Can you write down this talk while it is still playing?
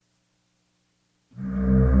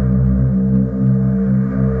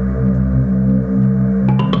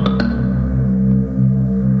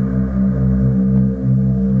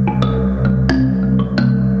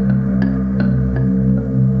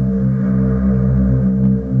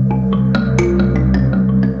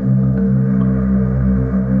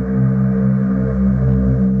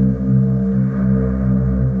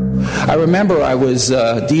remember I was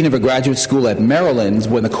dean of a graduate school at Maryland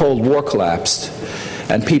when the Cold War collapsed,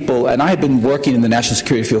 and I had been working in the national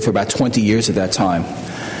security field for about 20 years at that time.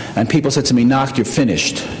 And people said to me, "Nacht, you're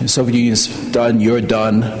finished. The Soviet Union's done,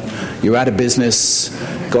 you're out of business,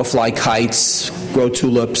 go fly kites, grow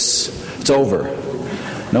tulips, it's over.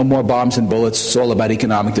 No more bombs and bullets, it's all about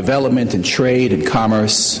economic development and trade and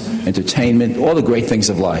commerce, entertainment, all the great things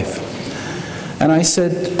of life." And I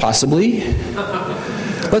said, "Possibly.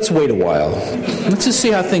 Let's wait a while. Let's just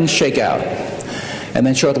see how things shake out." And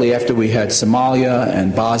then shortly after we had Somalia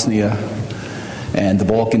and Bosnia and the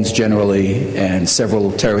Balkans generally, and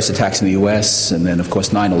several terrorist attacks in the U.S., and then, of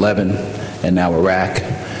course, 9/11, and now Iraq,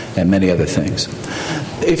 and many other things.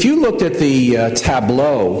 If you looked at the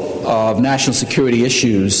tableau of national security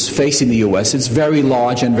issues facing the U.S., it's very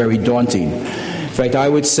large and very daunting. In fact, I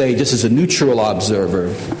would say, just as a neutral observer,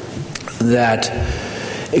 that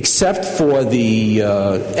except for the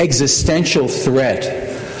existential threat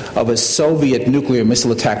of a Soviet nuclear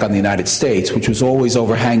missile attack on the United States, which was always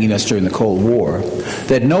overhanging us during the Cold War,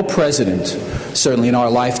 that no president, certainly in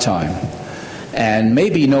our lifetime, and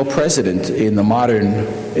maybe no president in the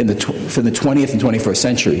for the 20th and 21st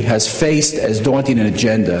century has faced as daunting an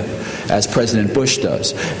agenda as President Bush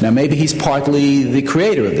does. Now, maybe he's partly the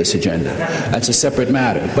creator of this agenda. That's a separate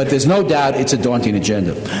matter. But there's no doubt it's a daunting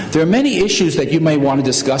agenda. There are many issues that you may want to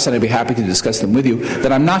discuss, and I'd be happy to discuss them with you,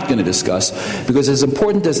 that I'm not going to discuss, because as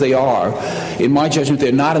important as they are, in my judgment,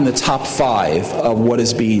 they're not in the top 5 of what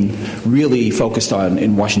is being really focused on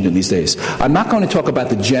in Washington these days. I'm not going to talk about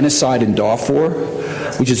the genocide in Darfur,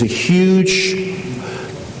 which is a huge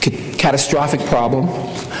catastrophic problem.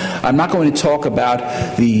 I'm not going to talk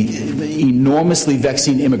about the enormously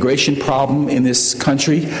vexing immigration problem in this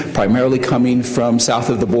country, primarily coming from south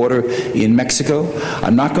of the border in Mexico.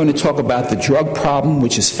 I'm not going to talk about the drug problem,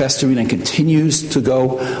 which is festering and continues to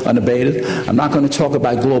go unabated. I'm not going to talk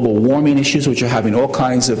about global warming issues, which are having all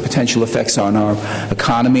kinds of potential effects on our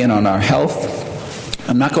economy and on our health.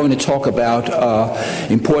 I'm not going to talk about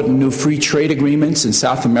important new free trade agreements in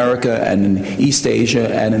South America and in East Asia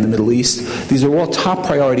and in the Middle East. These are all top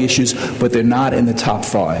priority issues, but they're not in the top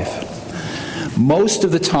 5. Most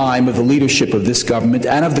of the time of the leadership of this government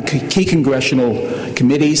and of the key congressional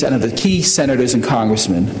committees and of the key senators and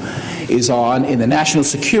congressmen is on, in the national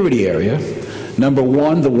security area, number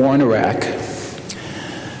 1, the war in Iraq,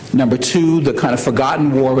 number 2, the kind of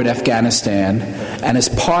forgotten war in Afghanistan, and as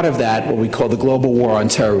part of that, what we call the global war on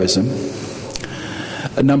terrorism.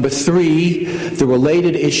 Number 3, the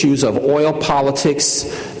related issues of oil politics,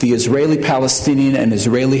 the Israeli-Palestinian and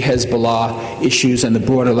Israeli-Hezbollah issues, and the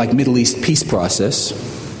broader, Middle East peace process.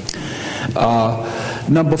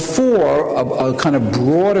 Number 4, a kind of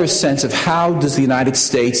broader sense of how does the United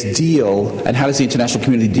States deal, and how does the international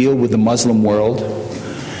community deal with the Muslim world,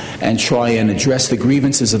 and try and address the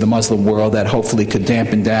grievances of the Muslim world that hopefully could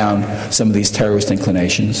dampen down some of these terrorist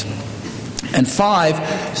inclinations. And 5,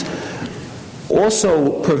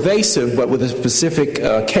 also pervasive, but with a specific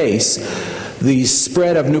case, the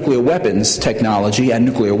spread of nuclear weapons technology and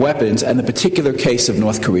nuclear weapons, and the particular case of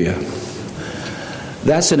North Korea.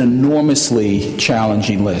 That's an enormously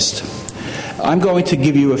challenging list. I'm going to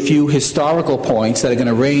give you a few historical points that are going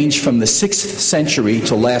to range from the 6th century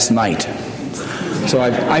to last night. So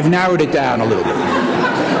I've narrowed it down a little bit.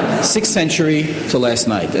 6th century to last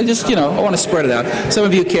night. And just, I want to spread it out. Some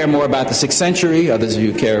of you care more about the 6th century, others of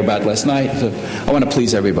you care about last night. So I want to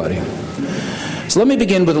please everybody. So let me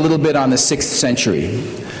begin with a little bit on the 6th century.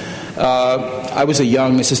 I was a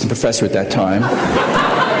young assistant professor at that time.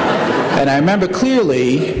 And I remember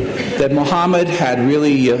clearly that Muhammad had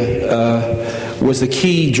really was the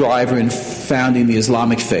key driver in founding the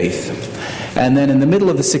Islamic faith. And then in the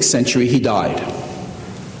middle of the 6th century, he died.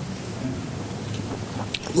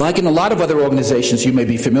 Like in a lot of other organizations you may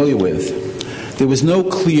be familiar with, there was no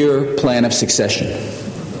clear plan of succession.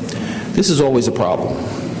 This is always a problem.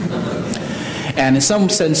 And in some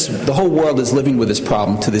sense, the whole world is living with this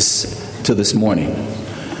problem to this morning.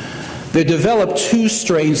 There developed 2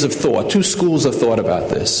 strains of thought, 2 schools of thought about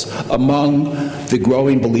this among the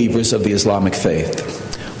growing believers of the Islamic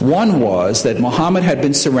faith. One was that Muhammad had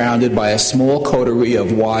been surrounded by a small coterie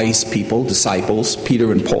of wise people, disciples,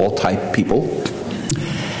 Peter and Paul type people.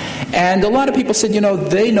 And a lot of people said,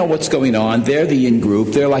 they know what's going on. They're the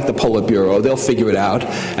in-group. They're like the Politburo. They'll figure it out,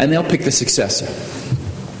 and they'll pick the successor.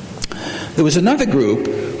 There was another group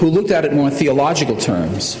who looked at it more in theological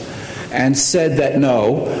terms and said that,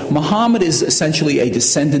 no, Muhammad is essentially a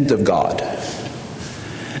descendant of God.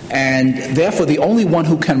 And therefore, the only one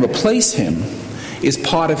who can replace him is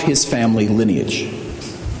part of his family lineage.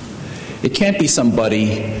 It can't be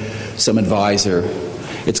somebody, some advisor.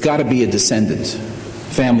 It's got to be a descendant,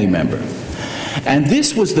 family member. And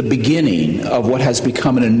this was the beginning of what has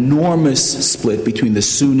become an enormous split between the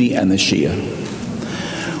Sunni and the Shia,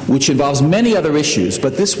 which involves many other issues,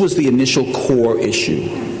 but this was the initial core issue.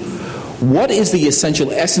 What is the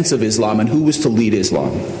essential essence of Islam, and who was to lead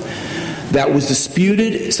Islam? That was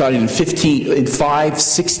disputed starting in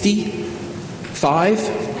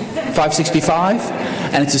 565,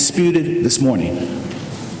 and it's disputed this morning.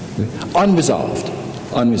 Unresolved.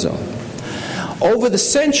 Over the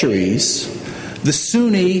centuries, the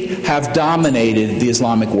Sunni have dominated the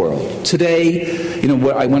Islamic world. Today,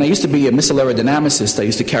 when I used to be a missile aerodynamicist, I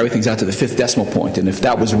used to carry things out to the fifth decimal point, and if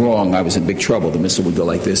that was wrong, I was in big trouble. The missile would go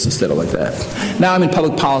like this instead of like that. Now I'm in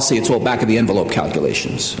public policy, it's all back-of-the-envelope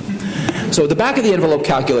calculations. So the back-of-the-envelope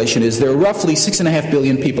calculation is there are roughly 6.5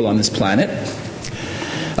 billion people on this planet.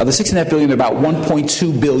 Of the 6.5 billion, there are about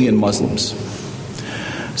 1.2 billion Muslims.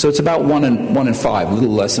 So it's about 1 in 5, a little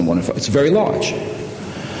less than 1 in 5. It's very large.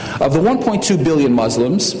 Of the 1.2 billion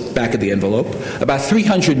Muslims, back of the envelope, about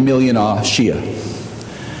 300 million are Shia.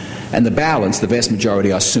 And the balance, the vast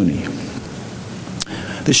majority, are Sunni.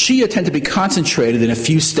 The Shia tend to be concentrated in a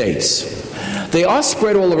few states. They are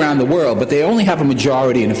spread all around the world, but they only have a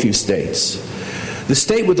majority in a few states. The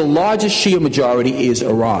state with the largest Shia majority is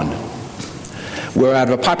Iran, where out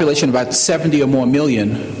of a population of about 70 or more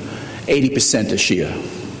million, 80% are Shia.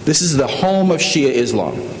 This is the home of Shia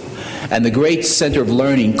Islam. And the great center of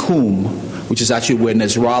learning, Qum, which is actually where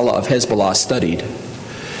Nasrallah of Hezbollah studied,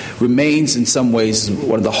 remains in some ways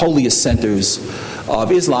one of the holiest centers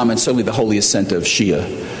of Islam, and certainly the holiest center of Shia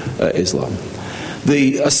Islam.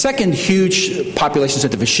 The second huge population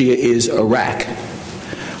center for Shia is Iraq,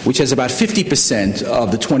 which has about 50% of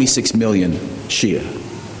the 26 million Shia.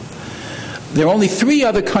 There are only 3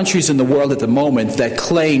 other countries in the world at the moment that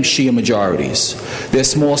claim Shia majorities. They're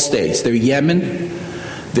small states. They're Yemen,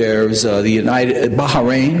 there's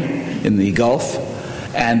Bahrain in the Gulf,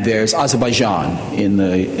 and there's Azerbaijan in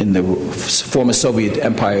the former Soviet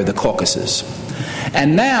Empire, the Caucasus.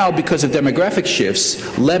 And now, because of demographic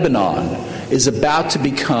shifts, Lebanon is about to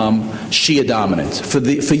become Shia dominant. For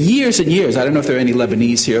years and years, I don't know if there are any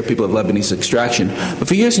Lebanese here, people of Lebanese extraction, but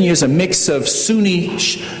for years and years, a mix of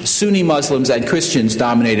Sunni Muslims and Christians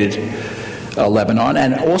dominated Lebanon,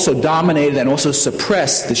 and also dominated and also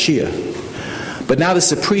suppressed the Shia. But now the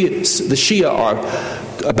Shia are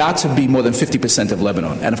about to be more than 50% of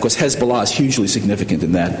Lebanon. And of course, Hezbollah is hugely significant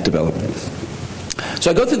in that development. So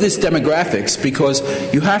I go through these demographics because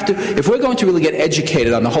you have to, if we're going to really get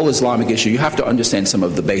educated on the whole Islamic issue, you have to understand some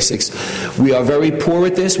of the basics. We are very poor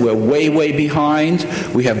at this. We're way, way behind.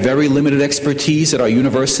 We have very limited expertise at our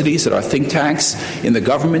universities, at our think tanks, in the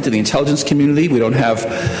government, in the intelligence community. We don't have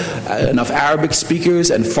enough Arabic speakers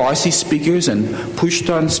and Farsi speakers and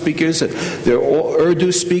Pushtun speakers. There are all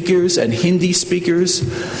Urdu speakers and Hindi speakers.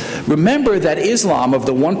 Remember that Islam, of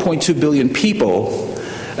the 1.2 billion people,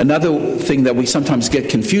 another thing that we sometimes get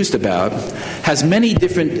confused about, has many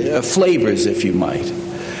different flavors, if you might.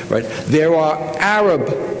 Right? There are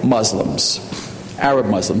Arab Muslims.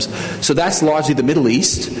 So that's largely the Middle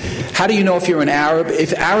East. How do you know if you're an Arab?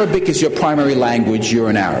 If Arabic is your primary language, you're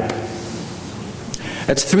an Arab.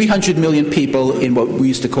 That's 300 million people in what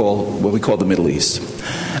we call the Middle East.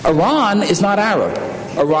 Iran is not Arab.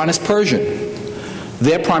 Iran is Persian.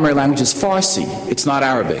 Their primary language is Farsi. It's not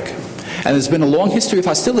Arabic. And there's been a long history of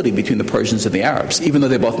hostility between the Persians and the Arabs, even though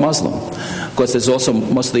they're both Muslim. Of course, there's also,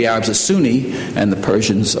 most of the Arabs are Sunni, and the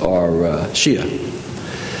Persians are Shia.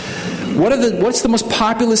 What's the most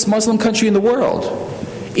populous Muslim country in the world?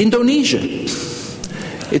 Indonesia.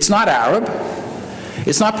 It's not Arab.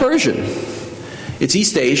 It's not Persian. It's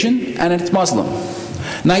East Asian, and it's Muslim.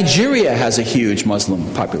 Nigeria has a huge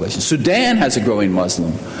Muslim population. Sudan has a growing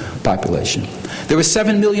Muslim population. There are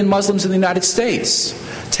 7 million Muslims in the United States.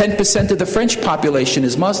 10% of the French population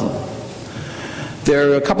is Muslim.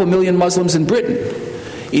 There are a couple million Muslims in Britain,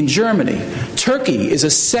 in Germany. Turkey is a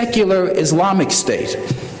secular Islamic state.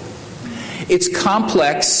 It's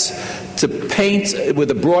complex. To paint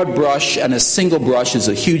with a broad brush and a single brush is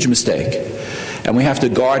a huge mistake. And we have to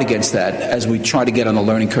guard against that as we try to get on the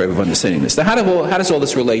learning curve of understanding this. Now, how does all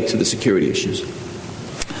this relate to the security issues?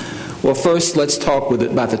 Well, first, let's talk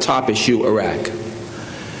about the top issue, Iraq.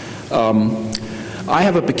 I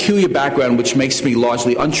have a peculiar background which makes me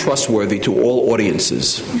largely untrustworthy to all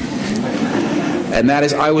audiences. And that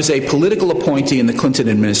is, I was a political appointee in the Clinton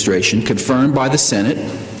administration, confirmed by the Senate,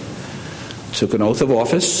 took an oath of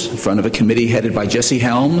office in front of a committee headed by Jesse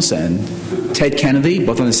Helms and Ted Kennedy,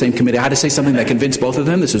 both on the same committee. I had to say something that convinced both of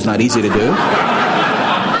them. This was not easy to do.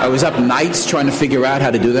 I was up nights trying to figure out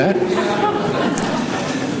how to do that.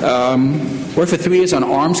 Worked for 3 years on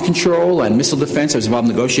arms control and missile defense. I was involved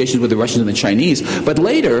in negotiations with the Russians and the Chinese. But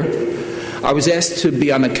later, I was asked to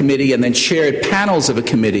be on a committee and then chaired panels of a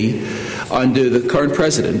committee under the current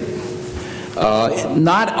president,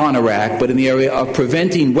 not on Iraq, but in the area of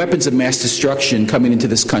preventing weapons of mass destruction coming into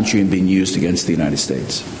this country and being used against the United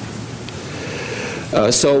States.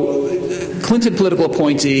 So Clinton political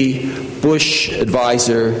appointee, Bush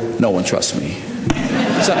advisor, no one trusts me.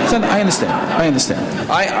 So I understand.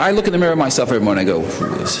 I look in the mirror myself every morning and I go,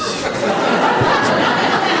 who is this?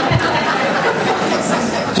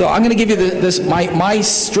 So I'm going to give you my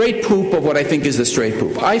straight poop of what I think is the straight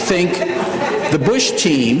poop. I think the Bush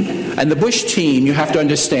team, and the Bush team, you have to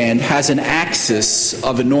understand, has an axis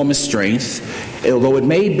of enormous strength, although it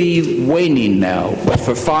may be waning now, but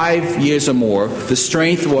for 5 years or more, the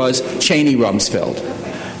strength was Cheney-Rumsfeld.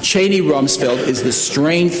 Cheney-Rumsfeld is the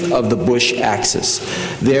strength of the Bush axis.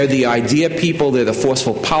 They're the idea people, they're the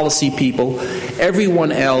forceful policy people.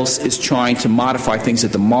 Everyone else is trying to modify things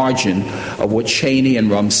at the margin of what Cheney and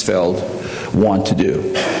Rumsfeld want to do.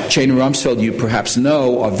 Cheney and Rumsfeld, you perhaps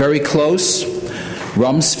know, are very close.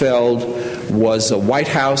 Rumsfeld was a White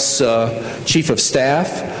House chief of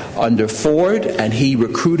staff under Ford, and he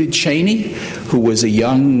recruited Cheney, who was a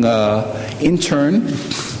young intern.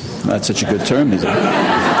 Not such a good term, is it?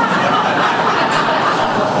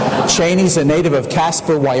 Cheney's a native of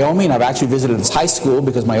Casper, Wyoming. I've actually visited his high school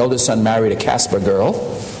because my oldest son married a Casper girl.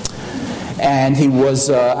 And he was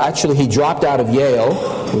he dropped out of Yale,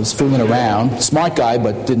 was fooling around. Smart guy,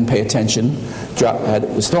 but didn't pay attention.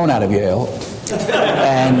 Was thrown out of Yale.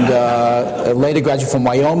 And later graduated from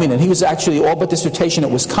Wyoming. And he was actually all but dissertation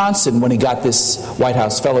at Wisconsin when he got this White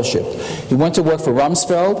House fellowship. He went to work for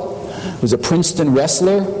Rumsfeld, who was a Princeton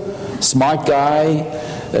wrestler, smart guy,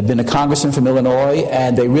 had been a congressman from Illinois,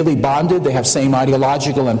 and they really bonded. They have same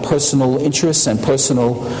ideological and personal interests and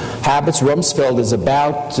personal habits. Rumsfeld is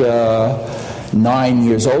about 9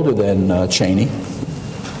 years older than Cheney.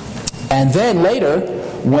 And then later,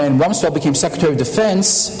 when Rumsfeld became Secretary of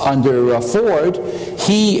Defense under Ford,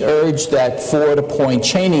 he urged that Ford appoint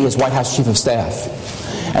Cheney as White House Chief of Staff.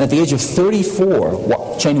 And at the age of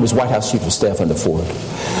 34, Cheney was White House Chief of Staff under Ford.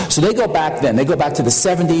 So they go back then. They go back to the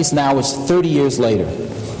 70s. Now it's 30 years later.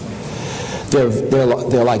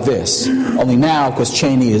 They're like this. Only now, because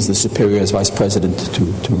Cheney is the superior as vice president to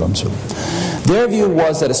Rumsfeld. Their view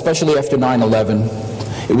was that, especially after 9/11,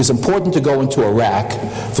 it was important to go into Iraq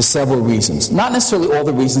for several reasons. Not necessarily all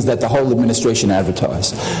the reasons that the whole administration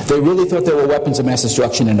advertised. They really thought there were weapons of mass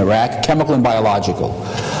destruction in Iraq, chemical and biological.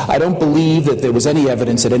 I don't believe that there was any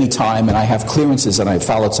evidence at any time, and I have clearances and I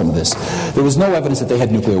followed some of this. There was no evidence that they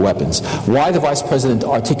had nuclear weapons. Why the vice president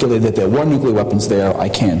articulated that there were nuclear weapons there, I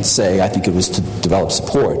can't say. I think it was to develop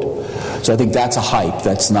support. So I think that's a hype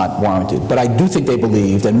that's not warranted. But I do think they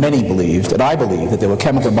believed, and many believed, and I believe, that there were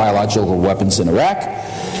chemical and biological weapons in Iraq,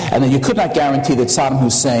 and that you could not guarantee that Saddam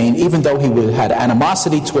Hussein, even though he had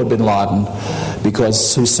animosity toward bin Laden,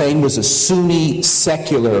 because Hussein was a Sunni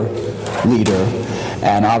secular leader,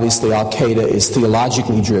 and obviously Al-Qaeda is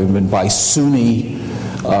theologically driven by Sunni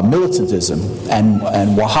militantism and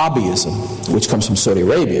Wahhabism, which comes from Saudi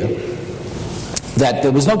Arabia, that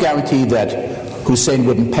there was no guarantee that Hussein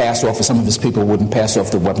wouldn't pass off, or some of his people wouldn't pass off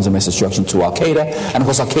the weapons of mass destruction to Al-Qaeda, and of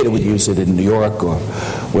course Al-Qaeda would use it in New York or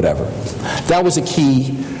whatever. That was a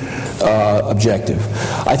key objective.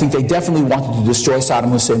 I think they definitely wanted to destroy Saddam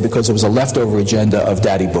Hussein because it was a leftover agenda of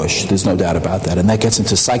Daddy Bush. There's no doubt about that. And that gets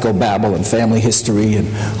into psychobabble and family history and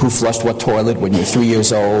who flushed what toilet when you're 3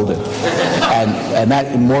 years old and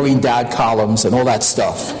that Maureen Dowd columns and all that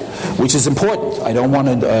stuff, which is important. I don't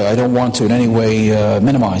want to in any way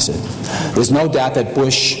minimize it. There's no doubt that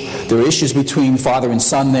there are issues between father and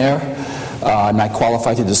son there. I'm not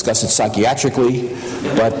qualified to discuss it psychiatrically,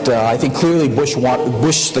 but I think clearly Bush,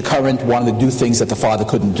 the current, wanted to do things that the father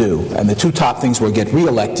couldn't do. And the two top things were get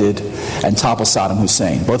reelected and topple Saddam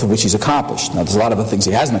Hussein, both of which he's accomplished. Now, there's a lot of other things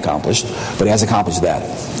he hasn't accomplished, but he has accomplished that.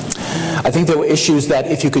 I think there were issues that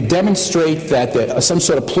if you could demonstrate that some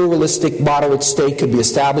sort of pluralistic, moderate state could be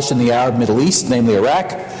established in the Arab Middle East, namely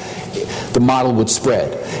Iraq, the model would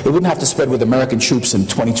spread. It wouldn't have to spread with American troops in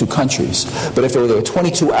 22 countries, but if there were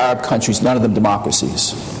 22 Arab countries, none of them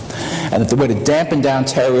democracies, and that the way to dampen down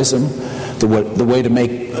terrorism, the way to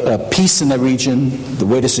make peace in the region, the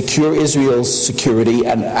way to secure Israel's security,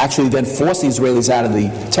 and actually then force the Israelis out of the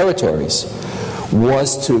territories,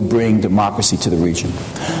 was to bring democracy to the region.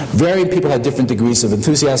 Varying people had different degrees of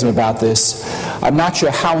enthusiasm about this. I'm not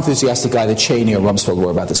sure how enthusiastic either Cheney or Rumsfeld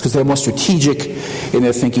were about this, because they're more strategic in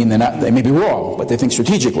their thinking. They may be wrong, but they think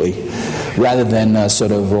strategically rather than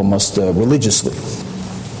sort of almost religiously.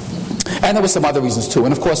 And there were some other reasons too.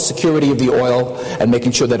 And of course, security of the oil and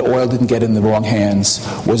making sure that oil didn't get in the wrong hands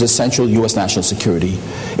was a central U.S. national security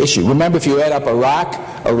issue. Remember, if you add up Iraq,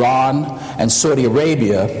 Iran, and Saudi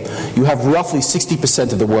Arabia, you have roughly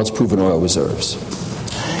 60% of the world's proven oil reserves.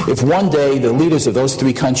 If one day the leaders of those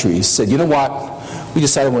three countries said, you know what, we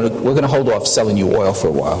decided we're going to hold off selling you oil for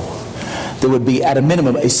a while, there would be, at a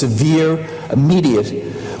minimum, a severe, immediate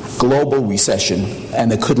global recession,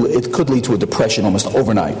 and it could lead to a depression almost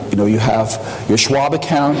overnight. You have your Schwab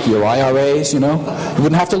account, your IRAs, you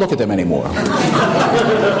wouldn't have to look at them anymore.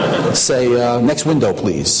 Say, next window,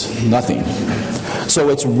 please. Nothing. So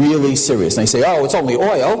it's really serious. And they say, oh, it's only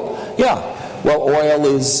oil. Yeah. Well, oil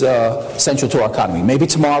is central to our economy. Maybe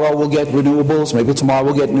tomorrow we'll get renewables. Maybe tomorrow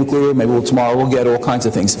we'll get nuclear. Maybe tomorrow we'll get all kinds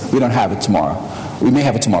of things. We don't have it tomorrow. We may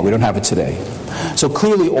have it tomorrow. We don't have it today. So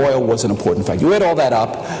clearly oil was an important factor. You add all that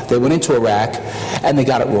up, they went into Iraq, and they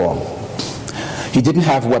got it wrong. He didn't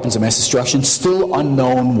have weapons of mass destruction, still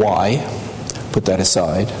unknown why, put that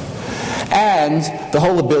aside. And the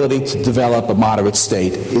whole ability to develop a moderate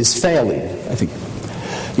state is failing. I think,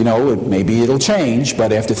 maybe it'll change,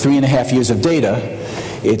 but after 3.5 years of data,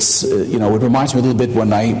 it's, it reminds me a little bit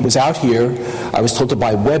when I was out here, I was told to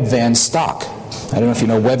buy Webvan stock. I don't know if you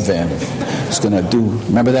know Webvan.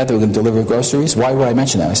 Remember that? They were going to deliver groceries? Why would I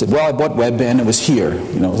mention that? I said, well, I bought Webvan, it was here.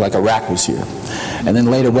 It was like Iraq was here. And then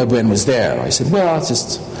later Webvan was there. I said, well, it's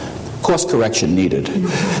just course correction needed.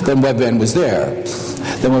 Then Webvan was there.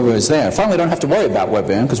 Finally, I don't have to worry about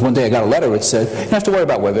Webvan, because one day I got a letter that said, you don't have to worry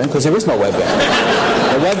about Webvan, because there is no Webvan.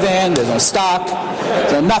 No Webvan, there's no stock,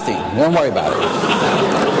 there's nothing. Don't worry about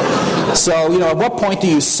it. So, at what point do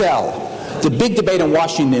you sell? The big debate in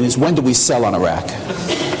Washington is, when do we sell on Iraq?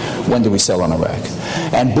 When do we sell on Iraq?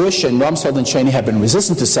 And Bush and Rumsfeld and Cheney have been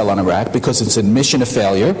resistant to sell on Iraq because it's an admission of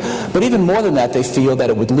failure. But even more than that, they feel that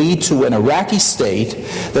it would lead to an Iraqi state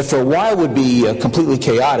that for a while would be completely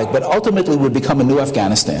chaotic, but ultimately would become a new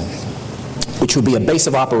Afghanistan, which would be a base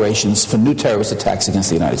of operations for new terrorist attacks against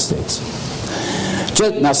the United States.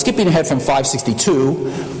 Now, skipping ahead from 562,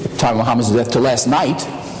 the time of Muhammad's death, to last night,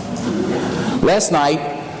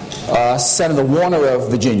 Senator Warner of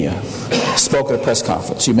Virginia spoke at a press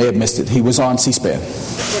conference. You may have missed it. He was on C-SPAN.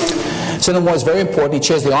 Senator Warner is very important. He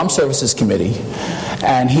chairs the Armed Services Committee,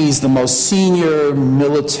 and he's the most senior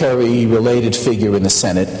military-related figure in the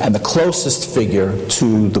Senate and the closest figure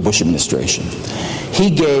to the Bush administration. He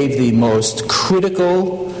gave the most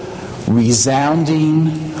critical,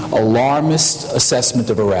 resounding, alarmist assessment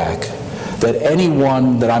of Iraq that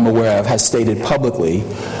anyone that I'm aware of has stated publicly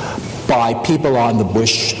by people on the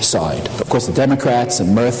Bush side. Of course, the Democrats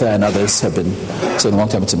and Murtha and others have been saying a long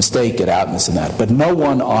time it's a mistake, get out, and this and that. But no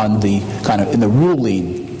one on the in the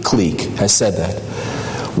ruling clique has said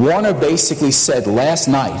that. Warner basically said last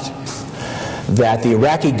night that the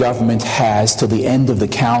Iraqi government has till the end of the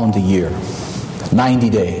calendar year, 90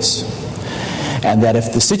 days. And that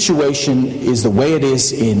if the situation is the way it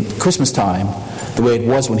is in Christmas time, the way it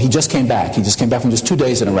was when he just came back from just 2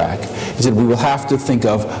 days in Iraq, he said we will have to think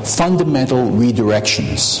of fundamental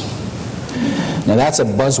redirections. Now that's a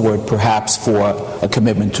buzzword perhaps for a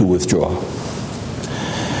commitment to withdraw.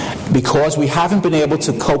 Because we haven't been able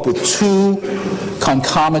to cope with two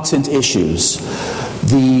concomitant issues: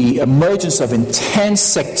 the emergence of intense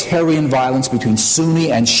sectarian violence between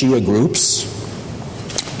Sunni and Shia groups,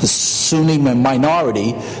 the Sunni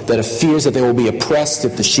minority that fears that they will be oppressed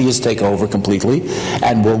if the Shias take over completely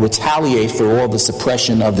and will retaliate for all the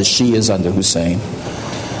suppression of the Shias under Hussein,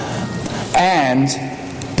 and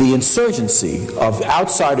the insurgency of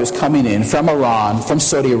outsiders coming in from Iran, from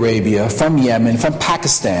Saudi Arabia, from Yemen, from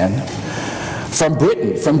Pakistan, from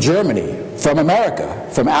Britain, from Germany, from America,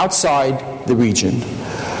 from outside the region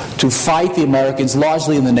to fight the Americans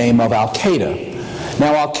largely in the name of Al-Qaeda.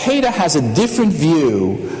 Now, Al-Qaeda has a different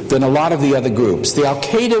view than a lot of the other groups. The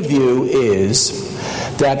Al-Qaeda view is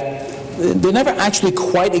that there never actually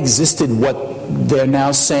quite existed what they're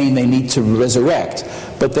now saying they need to resurrect,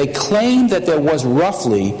 but they claim that there was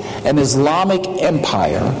roughly an Islamic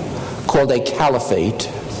empire called a caliphate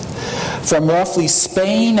from roughly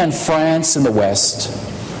Spain and France in the west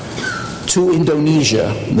to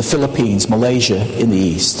Indonesia, the Philippines, Malaysia in the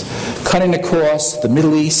east, cutting across the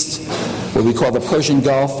Middle East, what we call the Persian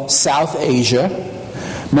Gulf, South Asia.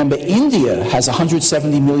 Remember, India has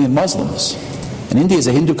 170 million Muslims, and India is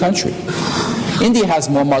a Hindu country. India has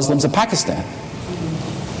more Muslims than Pakistan.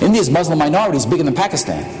 India's Muslim minority is bigger than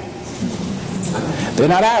Pakistan. They're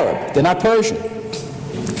not Arab, they're not Persian.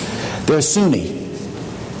 They're Sunni,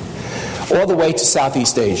 all the way to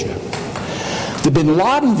Southeast Asia. The bin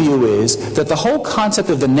Laden view is that the whole concept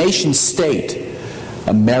of the nation state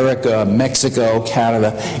America, Mexico,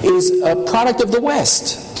 Canada, is a product of the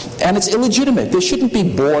West. And it's illegitimate. There shouldn't be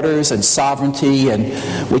borders and sovereignty, and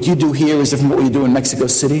what you do here is different from what you do in Mexico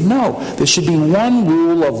City. No, there should be one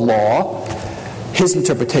rule of law. His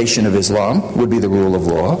interpretation of Islam would be the rule of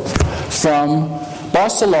law, from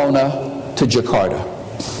Barcelona to Jakarta.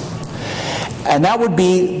 And that would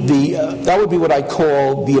be what I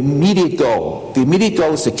call the immediate goal. The immediate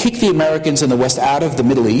goal is to kick the Americans in the West out of the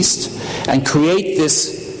Middle East and create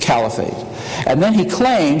this caliphate. And then he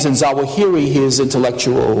claims, and Zawahiri, his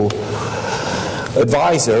intellectual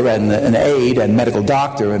advisor and an aide and medical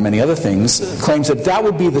doctor and many other things, claims that that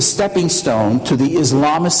would be the stepping stone to the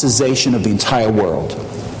Islamicization of the entire world,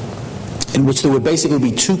 in which there would basically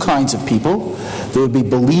be two kinds of people. There would be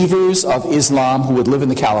believers of Islam who would live in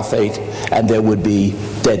the caliphate, and there would be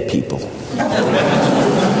dead people.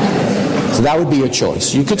 So that would be your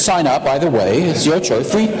choice. You could sign up either way. It's your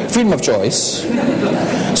choice. Freedom of choice.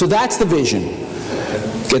 So that's the vision.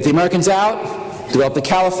 Get the Americans out, develop the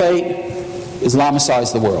caliphate,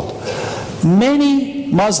 Islamicize the world. Many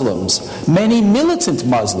Muslims, many militant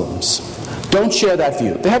Muslims, don't share that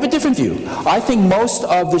view. They have a different view. I think most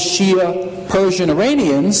of the Shia Persian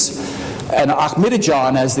Iranians, and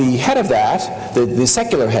Ahmadinejad as the head of that, the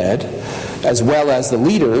secular head, as well as the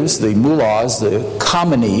leaders, the mullahs, the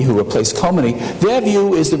Khamenei, who replaced Khomeini, their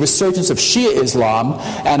view is the resurgence of Shia Islam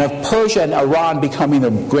and of Persia and Iran becoming the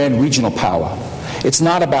grand regional power. It's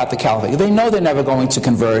not about the caliphate. They know they're never going to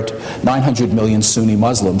convert 900 million Sunni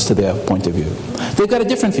Muslims to their point of view. They've got a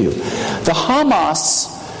different view. The Hamas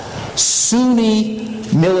Sunni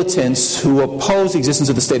militants who oppose the existence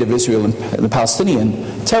of the State of Israel in the Palestinian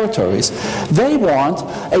territories, they're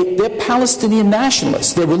Palestinian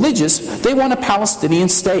nationalists. They're religious. They want a Palestinian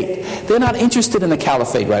state. They're not interested in a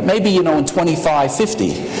caliphate, right? Maybe, in 25,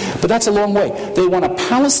 50. But that's a long way. They want a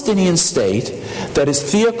Palestinian state that is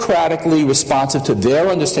theocratically responsive to their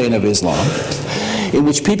understanding of Islam, in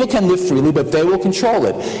which people can live freely, but they will control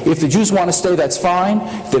it. If the Jews want to stay, that's fine.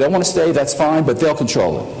 If they don't want to stay, that's fine, but they'll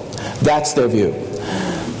control it. That's their view.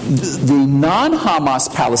 The non-Hamas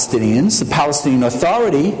Palestinians, the Palestinian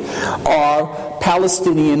Authority, are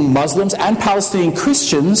Palestinian Muslims and Palestinian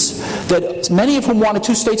Christians, that many of whom want a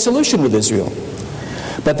two-state solution with Israel.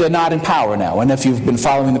 But they're not in power now. And if you've been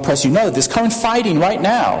following the press, you know that there's current fighting right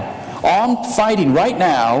now, armed fighting right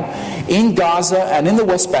now in Gaza and in the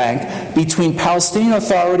West Bank between Palestinian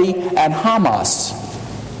Authority and Hamas.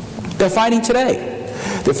 They're fighting today.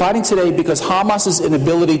 They're fighting today because Hamas's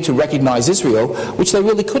inability to recognize Israel, which they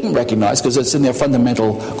really couldn't recognize because it's in their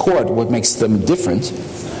fundamental core, what makes them different,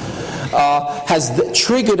 has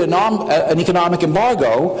triggered an economic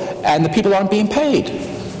embargo, and the people aren't being paid.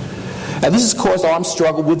 And this has caused armed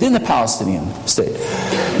struggle within the Palestinian state.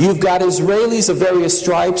 You've got Israelis of various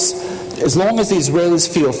stripes. As long as the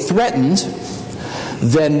Israelis feel threatened,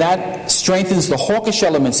 then that strengthens the hawkish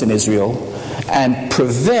elements in Israel and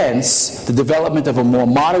prevents the development of a more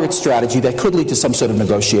moderate strategy that could lead to some sort of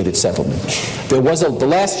negotiated settlement. The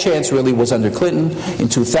last chance really was under Clinton in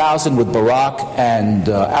 2000 with Barack and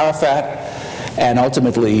Arafat, and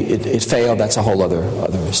ultimately it failed. That's a whole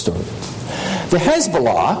other story. The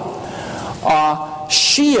Hezbollah are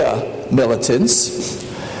Shia militants,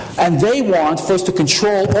 and they want first to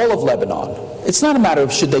control all of Lebanon. It's not a matter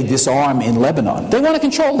of should they disarm in Lebanon. They want to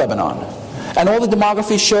control Lebanon. And all the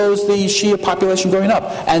demography shows the Shia population going up.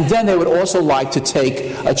 And then they would also like to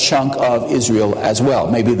take a chunk of Israel as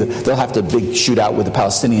well. Maybe they'll have to big shootout with the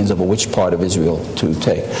Palestinians over which part of Israel to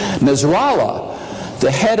take. Nasrallah,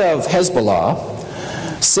 the head of Hezbollah,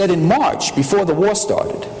 said in March, before the war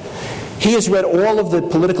started, he has read all of the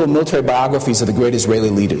political and military biographies of the great Israeli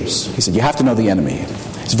leaders. He said, you have to know the enemy.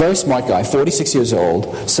 He's a very smart guy, 46 years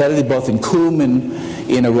old, studied both in Qum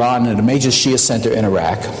in Iran and at a major Shia center in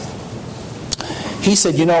Iraq. He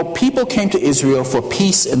said, people came to Israel for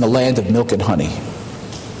peace in the land of milk and honey.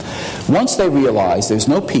 Once they realize there's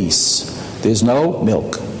no peace, there's no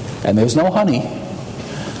milk, and there's no honey,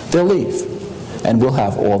 they'll leave, and we'll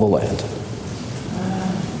have all the land.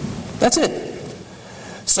 That's it.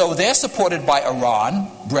 So they're supported by Iran,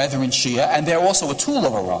 brethren Shia, and they're also a tool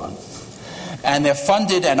of Iran. And they're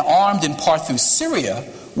funded and armed in part through Syria,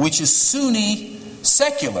 which is Sunni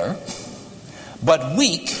secular, but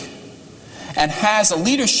weak, and has a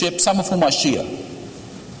leadership, some of whom are Shia,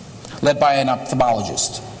 led by an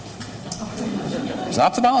ophthalmologist. He's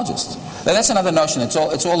an ophthalmologist. Now, that's another notion. It's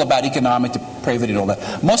all about economic depravity and all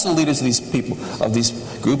that. Most of the leaders of these people, of these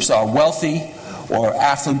groups, are wealthy or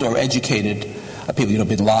affluent or educated people.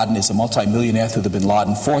 Bin Laden is a multimillionaire through the Bin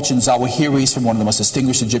Laden fortune. Zawahiri is from one of the most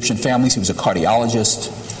distinguished Egyptian families. He was a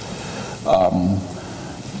cardiologist.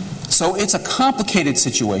 So it's a complicated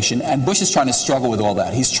situation, and Bush is trying to struggle with all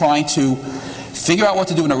that. He's trying to figure out what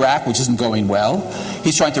to do in Iraq, which isn't going well.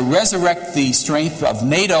 He's trying to resurrect the strength of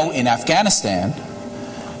NATO in Afghanistan,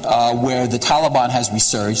 where the Taliban has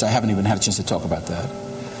resurged. I haven't even had a chance to talk about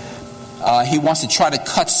that. He wants to try to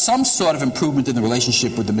cut some sort of improvement in the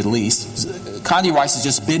relationship with the Middle East. Condi Rice has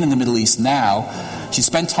just been in the Middle East now. She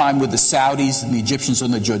spent time with the Saudis and the Egyptians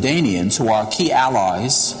and the Jordanians, who are key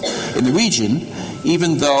allies in the region,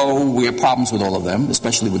 even though we have problems with all of them,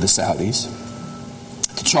 especially with the Saudis,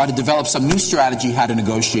 to try to develop some new strategy how to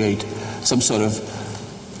negotiate some sort of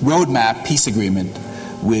roadmap peace agreement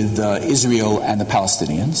with Israel and the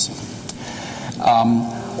Palestinians.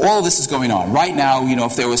 All of this is going on. Right now,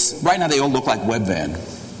 right now they all look like Webvan.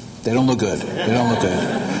 They don't look good.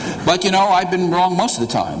 But, I've been wrong most of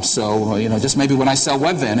the time. So, just maybe when I sell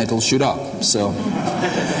Webvan, it'll shoot up. So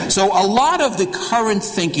a lot of the current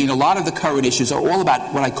thinking, a lot of the current issues are all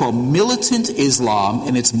about what I call militant Islam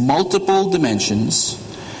in its multiple dimensions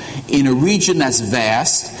in a region that's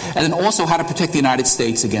vast, and then also how to protect the United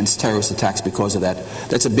States against terrorist attacks because of that.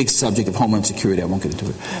 That's a big subject of Homeland Security. I won't get into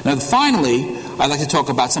it. Now, finally, I'd like to talk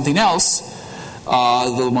about something else,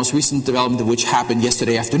 the most recent development of which happened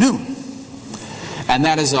yesterday afternoon, and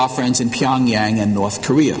that is our friends in Pyongyang and North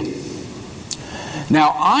Korea.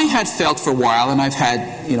 Now, I had felt for a while, and I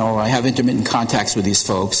have intermittent contacts with these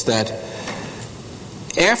folks, that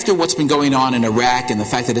after what's been going on in Iraq and the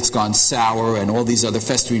fact that it's gone sour and all these other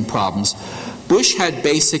festering problems, Bush had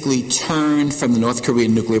basically turned from the North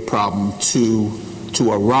Korean nuclear problem to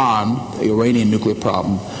Iran, the Iranian nuclear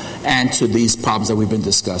problem, and to these problems that we've been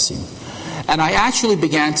discussing. And I actually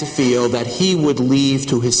began to feel that he would leave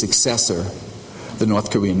to his successor the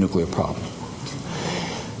North Korean nuclear problem.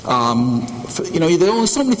 There are only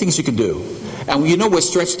so many things you can do. And we're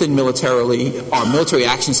stretched thin militarily. Our military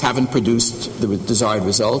actions haven't produced the desired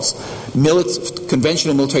results.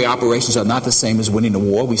 Conventional military operations are not the same as winning a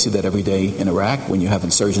war. We see that every day in Iraq when you have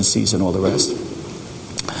insurgencies and all the rest.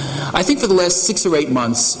 I think for the last 6 or 8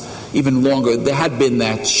 months, even longer, there had been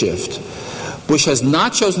that shift. Bush has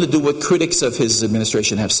not chosen to do what critics of his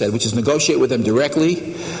administration have said, which is negotiate with them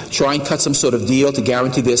directly, try and cut some sort of deal to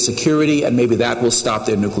guarantee their security, and maybe that will stop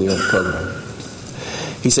their nuclear program.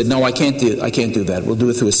 He said, no, I can't do that. We'll do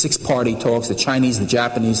it through a 6-party talks, the Chinese, the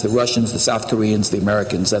Japanese, the Russians, the South Koreans, the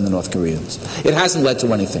Americans, and the North Koreans. It hasn't led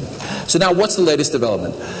to anything. So now what's the latest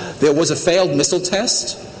development? There was a failed missile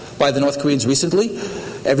test by the North Koreans recently.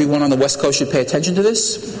 Everyone on the West Coast should pay attention to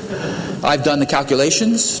this. I've done the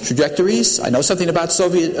calculations, trajectories. I know something about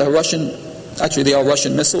actually they are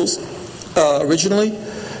Russian missiles originally,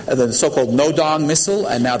 and then the so-called Nodong missile,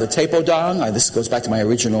 and now the Taepodong. This goes back to my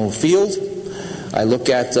original field. I look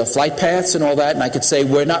at flight paths and all that, and I could say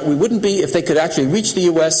we wouldn't be, if they could actually reach the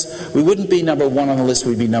U.S., we wouldn't be number 1 on the list,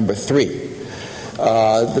 we'd be number 3.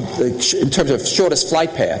 In terms of shortest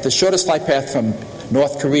flight path, the shortest flight path from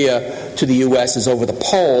North Korea to the U.S. is over the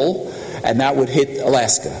pole, and that would hit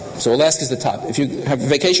Alaska. So Alaska's the top. If you have a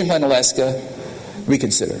vacation plan in Alaska,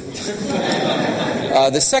 reconsider.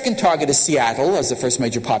 The second target is Seattle as the first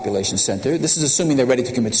major population center. This is assuming they're ready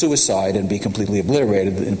to commit suicide and be completely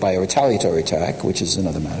obliterated by a retaliatory attack, which is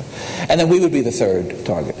another matter. And then we would be the third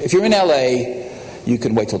target. If you're in L.A., you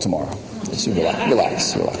can wait till tomorrow. Just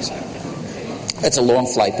relax. It's a long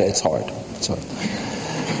flight, but it's hard.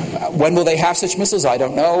 When will they have such missiles? I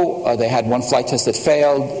don't know. They had one flight test that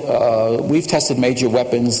failed. We've tested major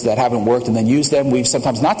weapons that haven't worked and then used them. We've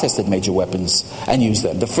sometimes not tested major weapons and used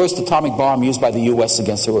them. The first atomic bomb used by the U.S.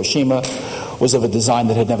 against Hiroshima was of a design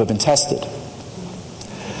that had never been tested.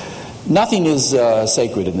 Nothing is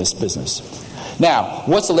sacred in this business. Now,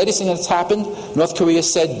 what's the latest thing that's happened? North Korea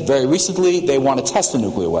said very recently they want to test a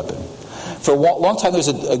nuclear weapon. For a long time, there's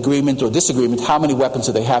an agreement or disagreement. How many weapons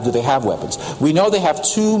do they have? Do they have weapons? We know they have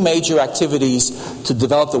 2 major activities to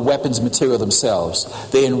develop the weapons material themselves.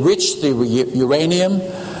 They enrich the uranium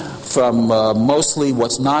from mostly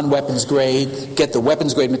what's non-weapons grade, get the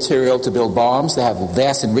weapons grade material to build bombs. They have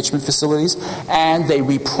vast enrichment facilities. And they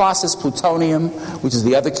reprocess plutonium, which is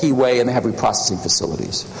the other key way, and they have reprocessing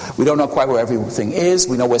facilities. We don't know quite where everything is.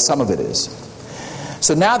 We know where some of it is.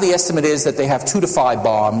 So now the estimate is that they have 2 to 5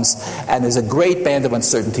 bombs, and there's a great band of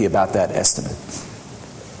uncertainty about that estimate.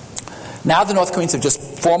 Now the North Koreans have just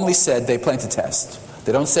formally said they plan to test.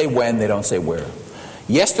 They don't say when, they don't say where.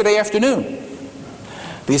 Yesterday afternoon,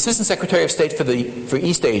 the Assistant Secretary of State for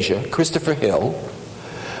East Asia, Christopher Hill,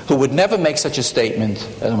 who would never make such a statement,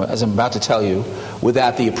 as I'm about to tell you,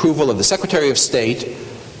 without the approval of the Secretary of State,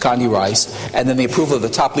 Condi Rice, and then the approval of the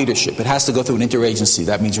top leadership. It has to go through an interagency.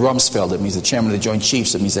 That means Rumsfeld, it means the chairman of the Joint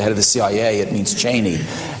Chiefs, it means the head of the CIA, it means Cheney,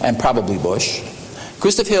 and probably Bush.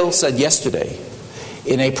 Christopher Hill said yesterday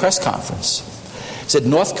in a press conference, said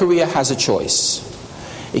North Korea has a choice.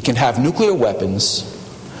 It can have nuclear weapons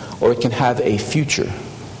or it can have a future.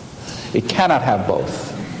 It cannot have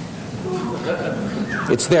both.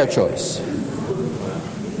 It's their choice.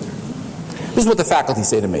 This is what the faculty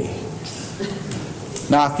say to me.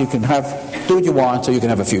 Now, you can do what you want so you can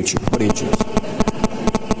have a future. What do you choose?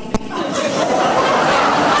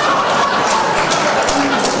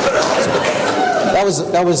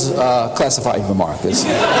 That was a classified remark.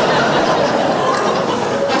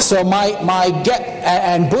 So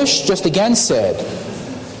and Bush just again said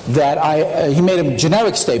that he made a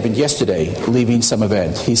generic statement yesterday, leaving some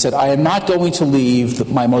event. He said, I am not going to leave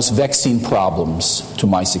my most vexing problems to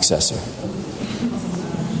my successor.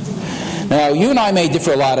 Now, you and I may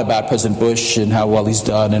differ a lot about President Bush and how well he's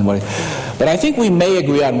done, but I think we may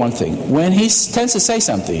agree on one thing. When he tends to say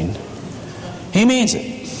something, he means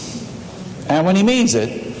it. And when he means it,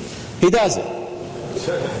 he does it.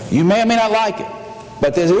 You may or may not like it,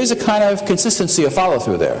 but there is a kind of consistency of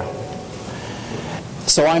follow-through there.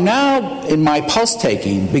 So I'm now, in my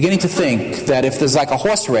pulse-taking, beginning to think that if there's like a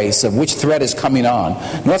horse race of which thread is coming on,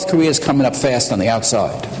 North Korea is coming up fast on the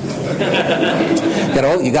outside.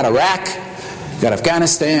 You got Iraq, you got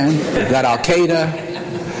Afghanistan, you got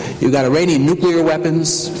Al-Qaeda, you got Iranian nuclear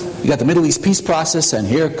weapons, you got the Middle East peace process, and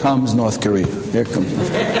here comes North Korea. Here comes North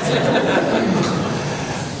Korea.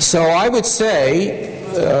 So I would say,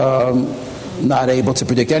 not able to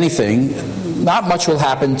predict anything, not much will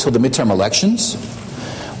happen until the midterm elections.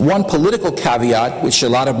 One political caveat, which a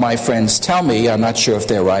lot of my friends tell me, I'm not sure if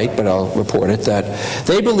they're right, but I'll report it, that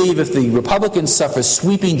they believe if the Republicans suffer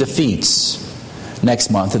sweeping defeats next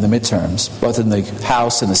month in the midterms, both in the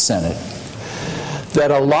House and the Senate, that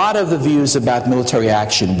a lot of the views about military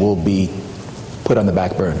action will be put on the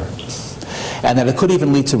back burner, and that it could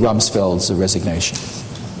even lead to Rumsfeld's resignation.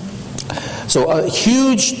 So a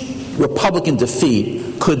huge Republican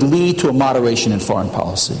defeat could lead to a moderation in foreign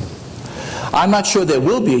policy. I'm not sure there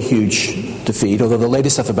will be a huge defeat, although the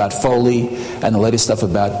latest stuff about Foley and the latest stuff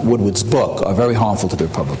about Woodward's book are very harmful to the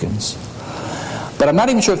Republicans. But I'm not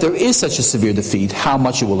even sure if there is such a severe defeat, how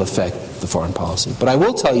much it will affect the foreign policy. But I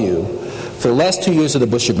will tell you, for the last 2 years of the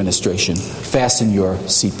Bush administration, fasten your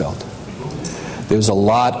seatbelt. There's a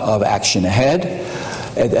lot of action ahead.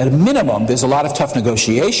 At a minimum, there's a lot of tough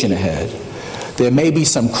negotiation ahead. There may be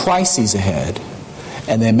some crises ahead,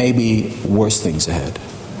 and there may be worse things ahead.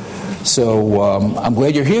 So I'm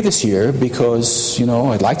glad you're here this year because,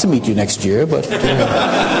 I'd like to meet you next year, but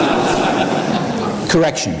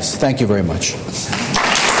corrections. Thank you very much.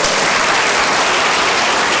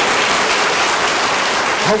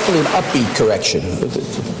 Hopefully an upbeat correction.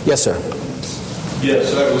 Yes, sir.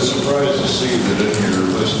 Yes, I was surprised to see that in your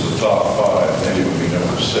list of the top 5, maybe it would be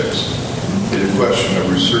number 6, is a question of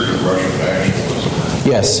resurgent Russian nationalism.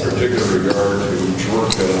 Yes. In particular regard to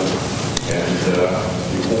Georgia and the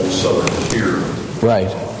whole southern tier.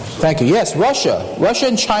 Right. Thank you. Yes, Russia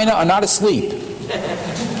and China are not asleep.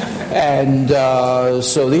 And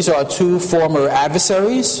so these are our two former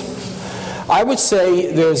adversaries. I would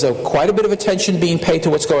say there's quite a bit of attention being paid to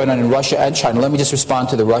what's going on in Russia and China. Let me just respond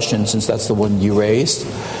to the Russian, since that's the one you raised.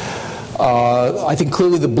 I think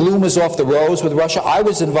clearly the bloom is off the rose with Russia. I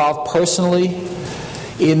was involved personally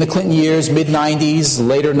in the Clinton years, mid-'90s,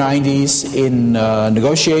 later '90s, in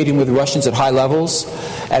negotiating with Russians at high levels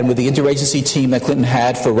and with the interagency team that Clinton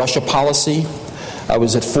had for Russia policy. I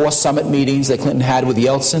was at 4 summit meetings that Clinton had with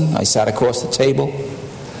Yeltsin. I sat across the table.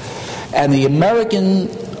 And the American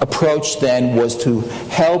approach then was to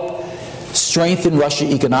help strengthen Russia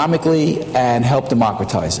economically and help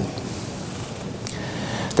democratize it.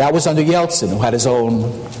 That was under Yeltsin, who had his own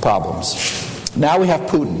problems. Now we have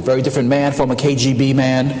Putin, very different man, former KGB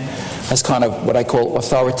man, has kind of what I call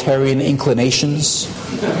authoritarian inclinations.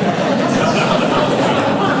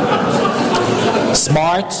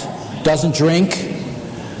 Smart, doesn't drink,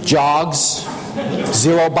 jogs,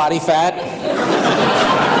 0 body fat.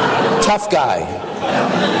 Tough guy.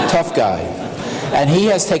 And he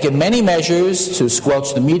has taken many measures to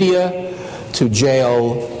squelch the media, to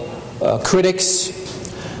jail critics,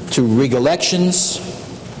 to rig elections.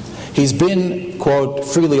 He's been, quote,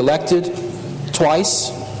 freely elected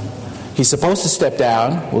twice. He's supposed to step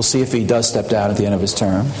down. We'll see if he does step down at the end of his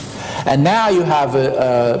term. And now you have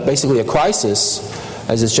basically a crisis,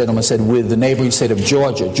 as this gentleman said, with the neighboring state of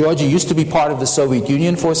Georgia. Georgia used to be part of the Soviet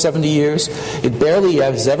Union for 70 years. It barely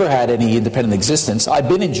has ever had any independent existence. I've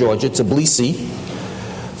been in Georgia, Tbilisi.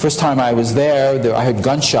 First time I was there, I heard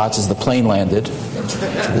gunshots as the plane landed.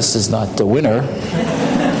 This is not the winner.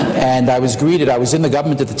 And I was greeted, I was in the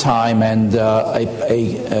government at the time, and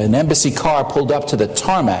an embassy car pulled up to the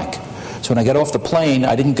tarmac. So when I got off the plane,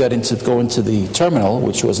 I didn't go into the terminal,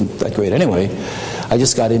 which wasn't that great anyway. I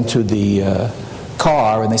just got into the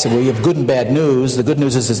car, and they said, well, you have good and bad news. The good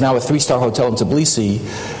news is there's now a 3-star hotel in Tbilisi,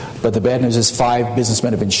 but the bad news is 5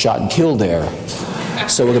 businessmen have been shot and killed there.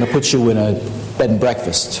 So we're going to put you in a bed and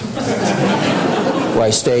breakfast, where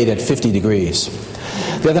I stayed at 50 degrees.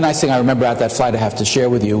 The other nice thing I remember about that flight I have to share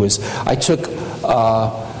with you is I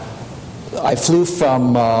flew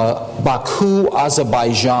from Baku,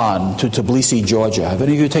 Azerbaijan to Tbilisi, Georgia. Have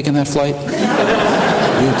any of you taken that flight?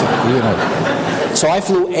 you know. So I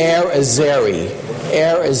flew Air Azeri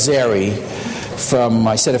from,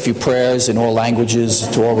 I said a few prayers in all languages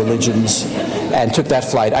to all religions, and took that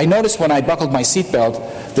flight. I noticed when I buckled my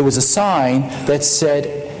seatbelt, there was a sign that said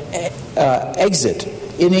exit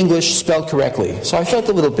in English spelled correctly. So I felt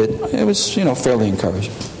a little bit, it was, fairly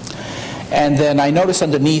encouraging. And then I noticed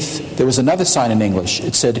underneath there was another sign in English.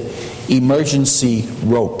 It said emergency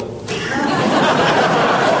rope.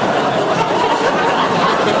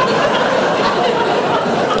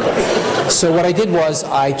 So what I did was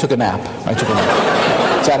I took a nap.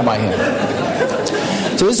 It's out of my hand.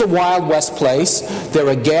 So this is a Wild West place. There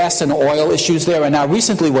are gas and oil issues there. And now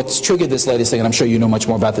recently what's triggered this latest thing, and I'm sure you know much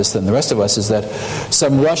more about this than the rest of us, is that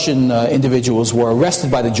some Russian individuals were arrested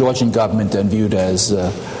by the Georgian government and viewed as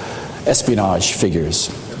espionage figures.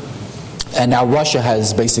 And now Russia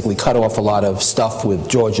has basically cut off a lot of stuff with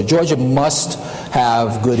Georgia. Georgia must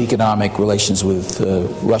have good economic relations with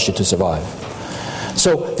Russia to survive.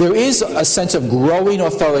 So there is a sense of growing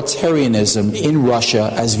authoritarianism in Russia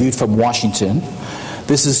as viewed from Washington.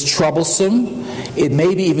 This is troublesome. It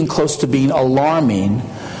may be even close to being alarming,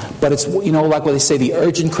 but it's, like what they say, the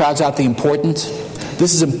urgent crowds out the important.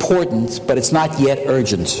 This is important, but it's not yet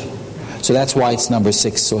urgent. So that's why it's number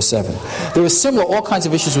 6 or 7. There are all kinds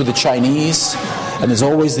of issues with the Chinese, and there's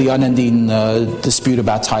always the unending dispute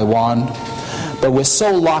about Taiwan. But we're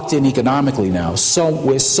so locked in economically now,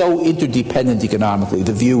 we're so interdependent economically.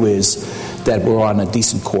 The view is that we're on a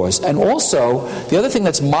decent course. And also, the other thing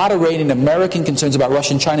that's moderating American concerns about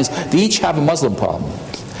Russia and China is they each have a Muslim problem.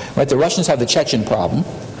 Right? The Russians have the Chechen problem,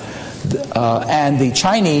 and the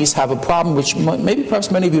Chinese have a problem which maybe perhaps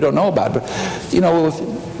many of you don't know about. But,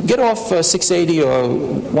 get off 680 or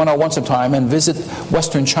 101 sometime and visit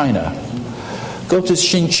Western China. Go to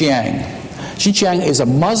Xinjiang. Xinjiang is a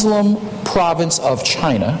Muslim province of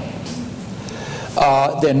China.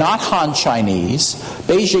 They're not Han Chinese.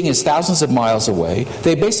 Beijing is thousands of miles away.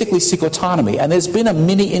 They basically seek autonomy. And there's been a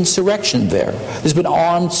mini insurrection there. There's been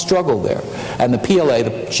armed struggle there. And the PLA,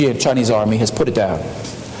 the Chinese army, has put it down.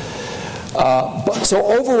 So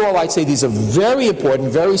overall, I'd say these are very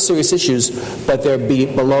important, very serious issues, but they're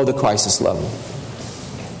below the crisis level.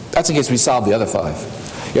 That's in case we solve the other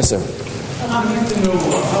 5. Yes, sir? I'd like to know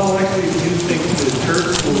how likely do you think the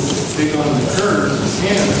Turks will dig on the Kurds?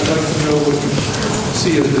 And I'd like to know what you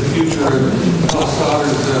see as the future of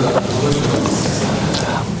al-Sadr's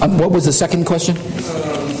militia. What was the second question?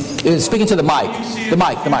 Speaking to the mic. The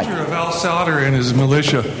mic. The future of al-Sadr and his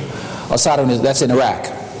militia. Al-Sadr, that's in Iraq.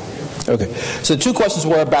 Okay. So the 2 questions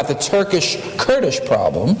were about the Turkish-Kurdish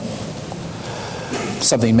problem,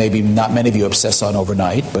 something maybe not many of you obsess on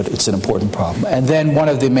overnight, but it's an important problem. And then one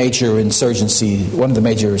of the major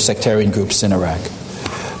sectarian groups in Iraq.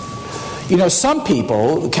 Some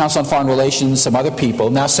people, the Council on Foreign Relations, some other people,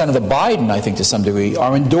 now Senator Biden, I think to some degree,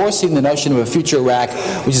 are endorsing the notion of a future Iraq,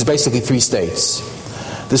 which is basically 3 states.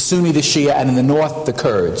 The Sunni, the Shia, and in the north, the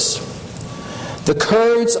Kurds. The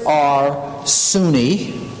Kurds are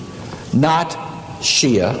Sunni, not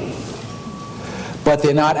Shia, but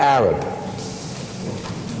they're not Arab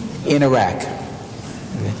in Iraq.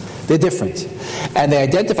 They're different. And they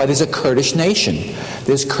identify there's a Kurdish nation.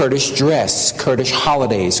 There's Kurdish dress, Kurdish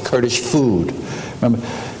holidays, Kurdish food. Remember,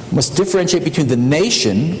 must differentiate between the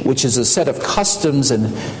nation, which is a set of customs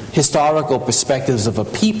and historical perspectives of a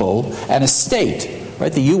people, and a state.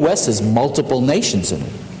 Right? The U.S. has multiple nations in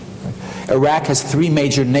it. Right? Iraq has 3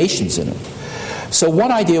 major nations in it. So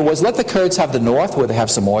one idea was let the Kurds have the north where they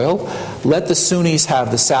have some oil, let the Sunnis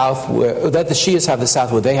have the south, let the Shias have the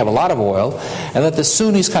south where they have a lot of oil, and let the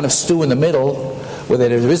Sunnis kind of stew in the middle where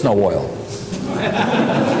there is no oil.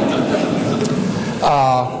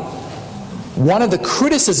 One of the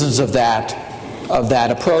criticisms of that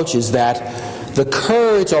approach is that the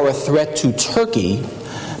Kurds are a threat to Turkey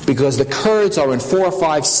because the Kurds are in 4 or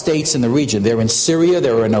 5 states in the region. They're in Syria,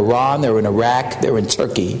 they're in Iran, they're in Iraq, they're in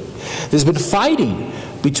Turkey. There's been fighting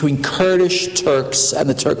between Kurdish Turks and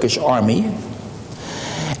the Turkish army.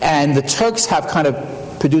 And the Turks have kind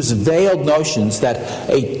of produced veiled notions that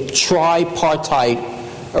a tripartite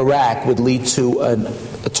Iraq would lead to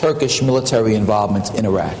a Turkish military involvement in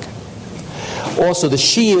Iraq. Also, the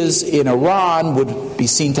Shias in Iran would be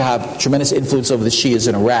seen to have tremendous influence over the Shias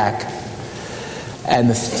in Iraq, and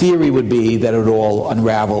the theory would be that it would all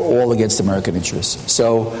unravel, all against American interests.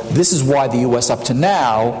 So this is why the U.S. up to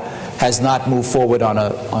now has not moved forward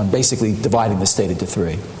on basically dividing the state into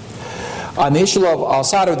three. On the issue of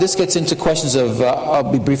al-Sadr, this gets into questions of, I'll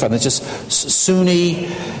be brief on this, just Sunni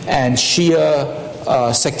and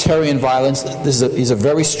Shia sectarian violence. He's a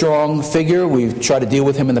very strong figure. We've tried to deal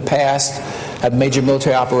with him in the past, had major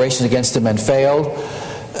military operations against him and failed.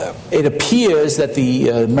 It appears that the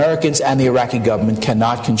Americans and the Iraqi government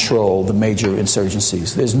cannot control the major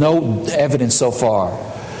insurgencies. There's no evidence so far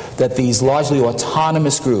that these largely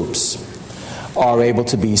autonomous groups are able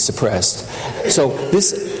to be suppressed. So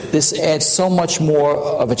this adds so much more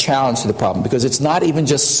of a challenge to the problem, because it's not even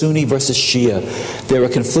just Sunni versus Shia. There are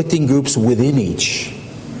conflicting groups within each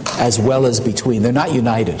as well as between. They're not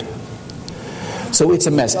united. So it's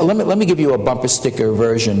a mess. Let me give you a bumper sticker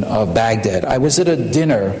version of Baghdad. I was at a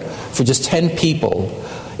dinner for just 10 people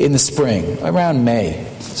in the spring, around May.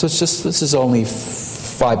 So this is only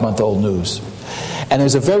 5-month-old news. And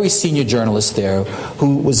there's a very senior journalist there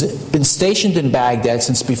who been stationed in Baghdad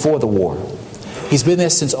since before the war. He's been there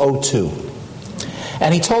since 2002.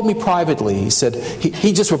 And he told me privately, he said,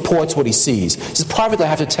 he just reports what he sees. He says, privately, I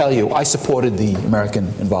have to tell you, I supported the American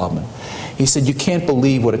involvement. He said, you can't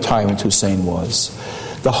believe what a tyrant Hussein was.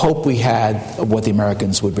 The hope we had of what the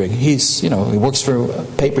Americans would bring. He works for a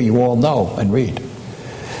paper you all know and read.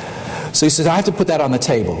 So he said, I have to put that on the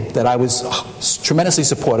table, that I was tremendously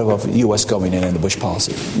supportive of the U.S. going in and the Bush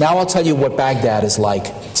policy. Now I'll tell you what Baghdad is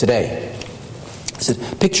like today. He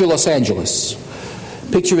said, picture Los Angeles.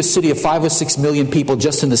 Picture a city of 5 or 6 million people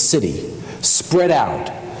just in the city, spread out,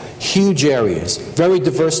 huge areas, very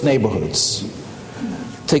diverse neighborhoods.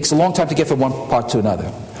 Takes a long time to get from one part to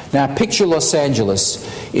another. Now picture Los Angeles,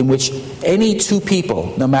 in which any two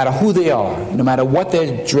people, no matter who they are, no matter what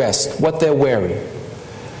they're dressed, what they're wearing,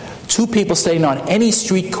 two people standing on any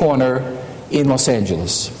street corner in Los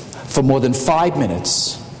Angeles for more than 5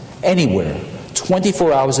 minutes, anywhere,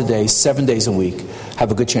 24 hours a day, 7 days a week,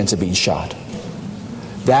 have a good chance of being shot.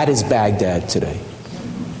 That is Baghdad today.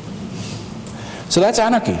 So that's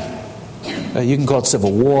anarchy. You can call it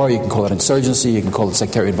civil war, you can call it insurgency, you can call it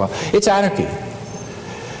sectarian violence. It's anarchy.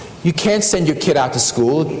 You can't send your kid out to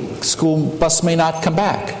school. School bus may not come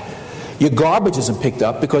back. Your garbage isn't picked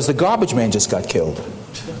up because the garbage man just got killed.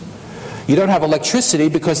 You don't have electricity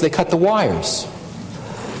because they cut the wires.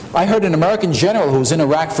 I heard an American general who was in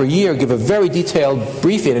Iraq for a year give a very detailed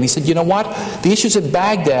briefing, and he said, you know what? The issues in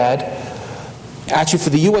Baghdad, actually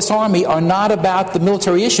for the U.S. Army, are not about the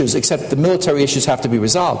military issues, except the military issues have to be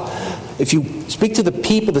resolved. If you speak to the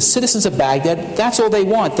people, the citizens of Baghdad, that's all they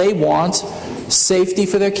want. They want safety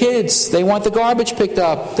for their kids. They want the garbage picked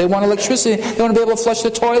up. They want electricity. They want to be able to flush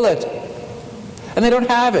the toilet. And they don't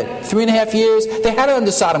have it. 3.5 years, they had it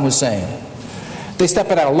under Saddam Hussein. They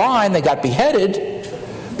stepped out of line, they got beheaded,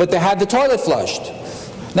 but they had the toilet flushed.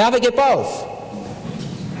 Now they get both.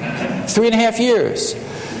 3.5 years.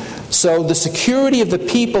 So the security of the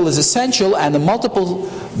people is essential, and the multiple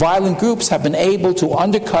violent groups have been able to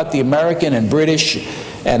undercut the American and British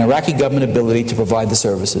and Iraqi government ability to provide the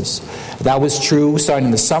services. That was true starting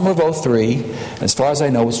in the summer of 2003, and as far as I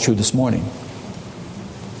know, it's true this morning.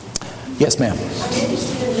 Yes, ma'am. I'm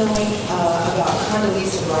interested in knowing about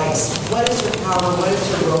Condoleezza Rice. What is her power? What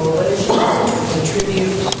is her role? What does she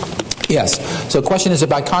contribute? Yes. So the question is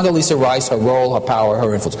about Condoleezza Rice, her role, her power,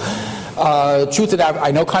 her influence. Truth is,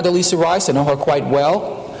 I know Condoleezza Rice. I know her quite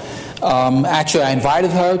well. Actually, I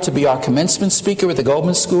invited her to be our commencement speaker at the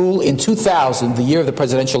Goldman School in 2000, the year of the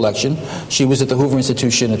presidential election. She was at the Hoover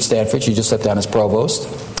Institution at Stanford. She just stepped down as provost.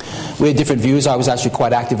 We had different views. I was actually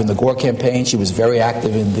quite active in the Gore campaign. She was very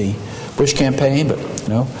active in the Bush campaign, but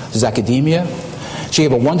this is academia. She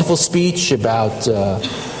gave a wonderful speech about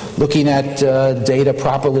looking at data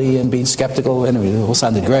properly and being skeptical. Anyway, it all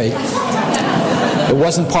sounded great. It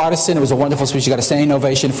wasn't partisan. It was a wonderful speech. She got a standing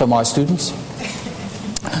ovation from our students.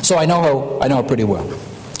 So I know her pretty well.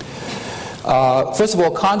 First of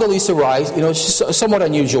all, Condoleezza Rice, she's a somewhat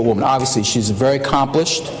unusual woman. Obviously, she's very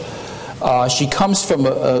accomplished. She comes from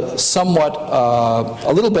a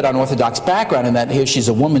little bit unorthodox background in that here she's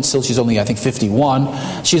a woman still. She's only, I think,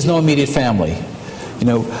 51. She has no immediate family.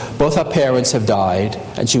 Both her parents have died,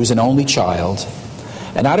 and she was an only child.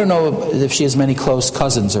 And I don't know if she has many close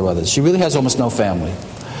cousins or others. She really has almost no family.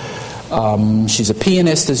 She's a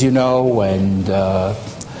pianist, as you know, and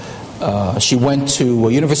She went to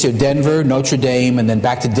University of Denver, Notre Dame, and then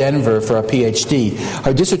back to Denver for a PhD.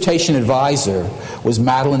 Her dissertation advisor was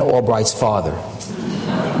Madeleine Albright's father.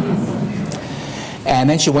 And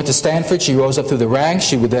then she went to Stanford. She rose up through the ranks.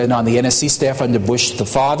 She was then on the NSC staff under Bush the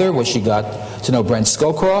father, where she got to know Brent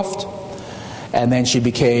Scowcroft. And then she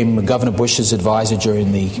became Governor Bush's advisor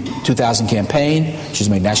during the 2000 campaign. She was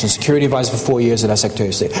made National Security Advisor for 4 years and as Secretary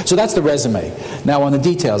of State. So that's the resume. Now on the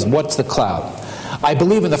details, what's the clout? I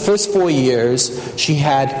believe in the first 4 years, she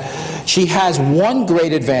has one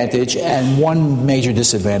great advantage and one major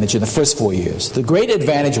disadvantage in the first 4 years. The great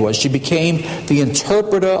advantage was she became the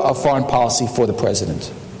interpreter of foreign policy for the president.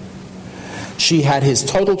 She had his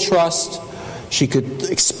total trust. She could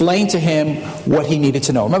explain to him what he needed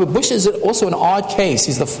to know. Remember, Bush is also an odd case.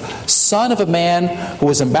 He's the son of a man who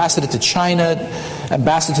was ambassador to China,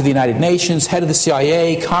 ambassador to the United Nations, head of the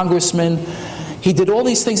CIA, congressman. He did all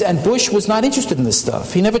these things, and Bush was not interested in this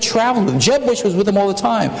stuff. He never traveled with him. Jeb Bush was with him all the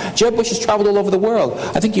time. Jeb Bush has traveled all over the world.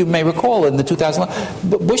 I think you may recall in the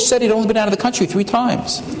 2011. Bush said he'd only been out of the country 3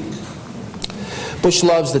 times. Bush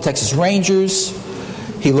loves the Texas Rangers.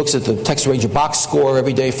 He looks at the Texas Ranger box score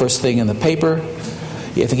every day, first thing in the paper.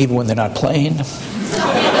 I think even when they're not playing.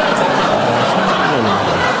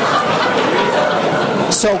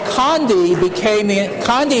 So Condi became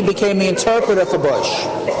the interpreter for Bush.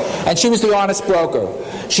 And she was the honest broker.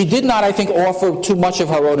 She did not, I think, offer too much of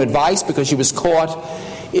her own advice because she was caught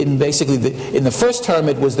in basically, in the first term,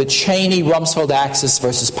 it was the Cheney-Rumsfeld axis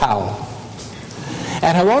versus Powell.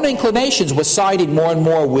 And her own inclinations were siding more and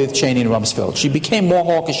more with Cheney and Rumsfeld. She became more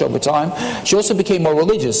hawkish over time. She also became more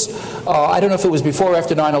religious. I don't know if it was before or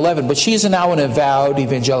after 9/11, but she is now an avowed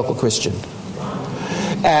evangelical Christian.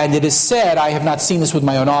 And it is said, I have not seen this with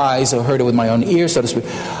my own eyes or heard it with my own ears, so to speak.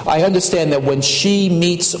 I understand that when she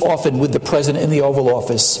meets often with the president in the Oval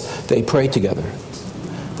Office, they pray together.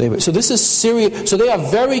 So this is serious. So they are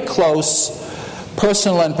very close,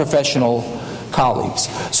 personal and professional colleagues.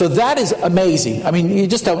 So that is amazing. I mean, you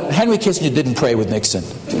just don't. Henry Kissinger didn't pray with Nixon.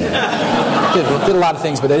 did a lot of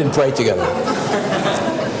things, but they didn't pray together.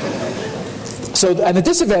 So, and the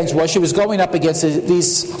disadvantage was she was going up against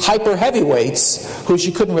these hyper heavyweights who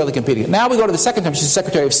she couldn't really compete against. Now we go to the second term. She's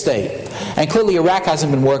Secretary of State, and clearly Iraq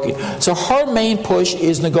hasn't been working. So her main push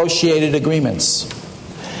is negotiated agreements.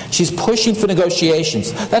 She's pushing for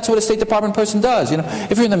negotiations. That's what a State Department person does. You know,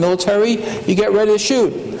 if you're in the military, you get ready to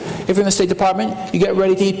shoot. If you're in the State Department, you get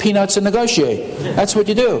ready to eat peanuts and negotiate. That's what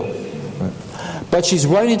you do. But she's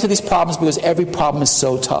running into these problems because every problem is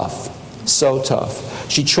so tough. So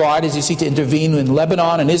tough. She tried, as you see, to intervene in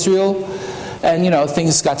Lebanon and Israel, and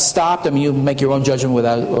things got stopped. I mean, you make your own judgment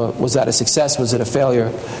without was that a success, was it a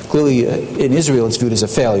failure? Clearly, in Israel, it's viewed as a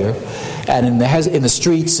failure, and in the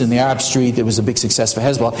streets, in the Arab street, it was a big success for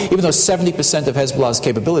Hezbollah. Even though 70% of Hezbollah's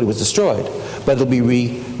capability was destroyed, but it'll be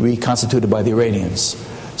reconstituted by the Iranians.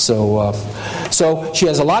 So she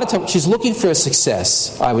has a lot of time. She's looking for a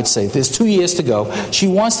success, I would say. There's 2 years to go. She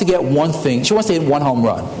wants to get one thing. She wants to hit one home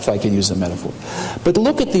run, if I can use a metaphor. But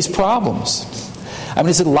look at these problems. I mean,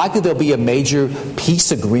 is it likely there'll be a major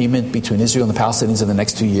peace agreement between Israel and the Palestinians in the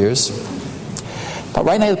next 2 years? But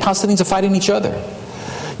right now, the Palestinians are fighting each other.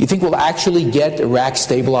 You think we'll actually get Iraq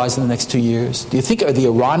stabilized in the next 2 years? Do you think the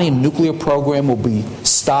Iranian nuclear program will be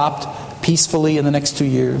stopped peacefully in the next 2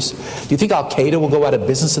 years? Do you think Al-Qaeda will go out of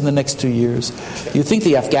business in the next 2 years? Do you think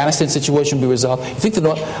the Afghanistan situation will be resolved? You think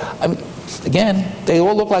again, they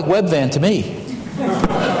all look like Webvan to me.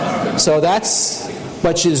 So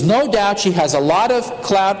but there's no doubt she has a lot of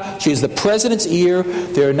clout. She has the president's ear.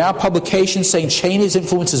 There are now publications saying Cheney's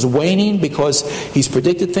influence is waning because he's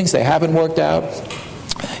predicted things. They haven't worked out.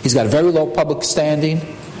 He's got a very low public standing.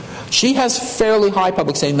 She has fairly high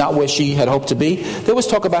public standing, not where she had hoped to be. There was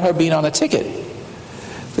talk about her being on a ticket.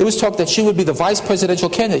 There was talk that she would be the vice presidential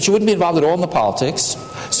candidate. She wouldn't be involved at all in the politics.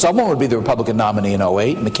 Someone would be the Republican nominee in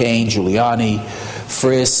 2008. McCain, Giuliani,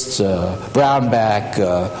 Frist, Brownback,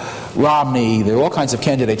 Romney. There are all kinds of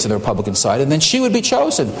candidates on the Republican side. And then she would be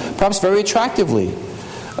chosen, perhaps very attractively,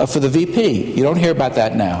 for the VP. You don't hear about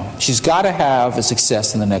that now. She's got to have a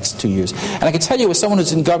success in the next 2 years. And I can tell you, as someone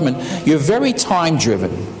who's in government, you're very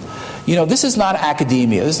time-driven. This is not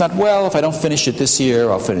academia. This is not, well, if I don't finish it this year,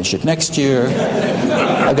 I'll finish it next year.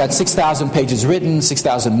 I've got 6,000 pages written,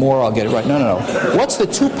 6,000 more, I'll get it right. No. What's the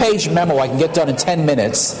 2-page memo I can get done in 10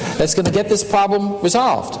 minutes that's going to get this problem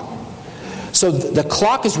resolved? So the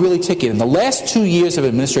clock is really ticking. And the last 2 years of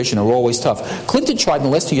administration are always tough. Clinton tried in the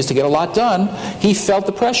last 2 years to get a lot done. He felt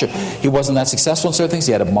the pressure. He wasn't that successful in certain things.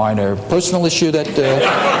 He had a minor personal issue that...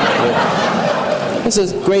 This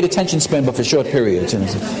is great attention span, but for short periods.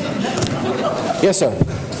 Yes, sir.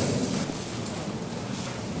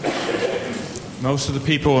 Most of the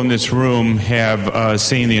people in this room have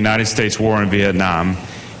seen the United States war in Vietnam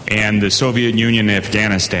and the Soviet Union in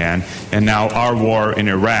Afghanistan, and now our war in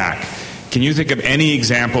Iraq. Can you think of any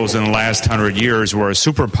examples in the last 100 years where a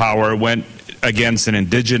superpower went against an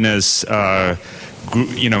indigenous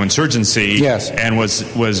insurgency Yes. and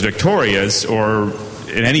was victorious, or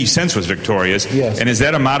in any sense was victorious? Yes. And is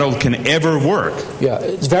that a model that can ever work? Yeah,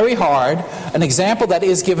 it's very hard. An example that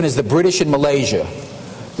is given is the British in Malaysia.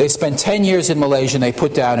 They spent 10 years in Malaysia and they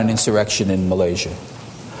put down an insurrection in Malaysia.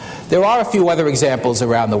 There are a few other examples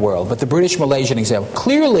around the world, but the British-Malaysian example,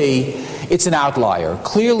 clearly it's an outlier.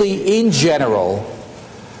 Clearly, in general,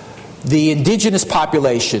 the indigenous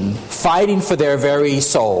population fighting for their very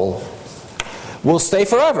soul will stay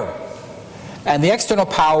forever. And the external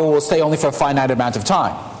power will stay only for a finite amount of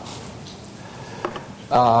time.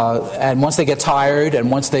 And once they get tired, and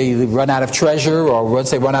once they run out of treasure, or once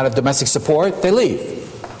they run out of domestic support, they leave.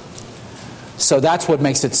 So that's what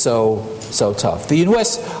makes it so tough. The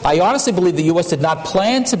U.S., I honestly believe the U.S. did not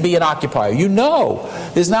plan to be an occupier.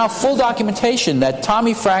 There's now full documentation that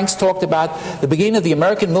Tommy Franks talked about the beginning of the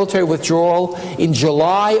American military withdrawal in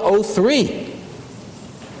July '03.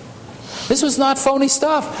 This was not phony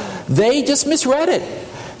stuff. They just misread it.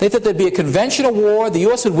 They thought there'd be a conventional war, the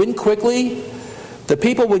U.S. would win quickly, the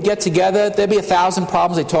people would get together, there'd be 1,000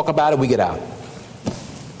 problems, they talk about it, we get out.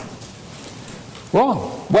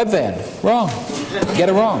 Wrong. Web van. Wrong. Get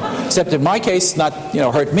it wrong. Except in my case, not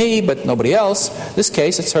hurt me, but nobody else. This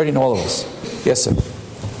case, it's hurting all of us. Yes, sir.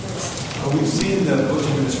 We've seen the Bush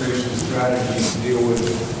administration's strategy to deal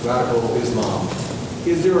with radical Islam.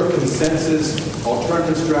 Is there a consensus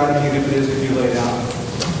alternative strategy, and if it is, could you lay it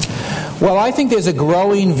out? Well, I think there's a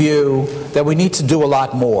growing view that we need to do a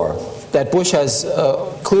lot more. That Bush has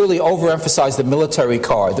clearly overemphasized the military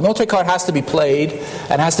card. The military card has to be played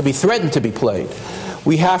and has to be threatened to be played.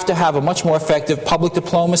 We have to have a much more effective public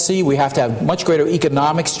diplomacy. We have to have much greater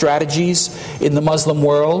economic strategies in the Muslim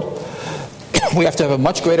world. We have to have a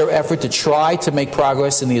much greater effort to try to make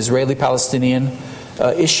progress in the Israeli-Palestinian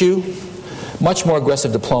issue. Much more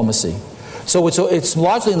aggressive diplomacy. So it's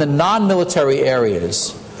largely in the non-military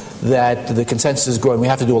areas that the consensus is growing. We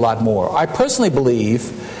have to do a lot more. I personally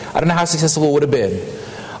believe, I don't know how successful it would have been.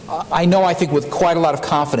 I think with quite a lot of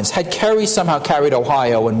confidence, had Kerry somehow carried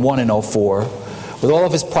Ohio and won in 2004, with all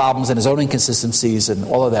of his problems and his own inconsistencies and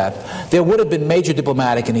all of that, there would have been major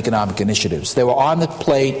diplomatic and economic initiatives. They were on the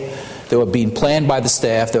plate, they were being planned by the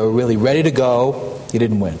staff, they were really ready to go. He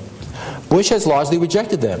didn't win. Bush has largely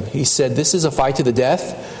rejected them. He said, this is a fight to the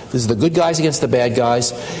death. This is the good guys against the bad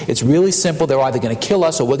guys. It's really simple. They're either going to kill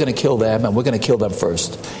us or we're going to kill them, and we're going to kill them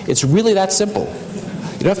first. It's really that simple.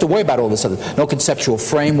 You don't have to worry about all this other, no conceptual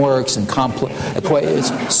frameworks and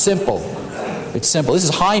it's simple. It's simple. This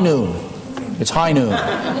is high noon. It's high noon.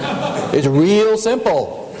 It's real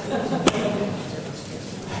simple.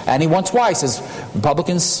 And he won twice, as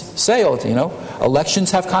Republicans say,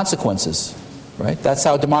 elections have consequences. Right? That's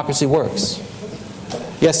how democracy works.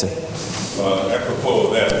 Yes, sir. Apropos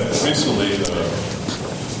of that, recently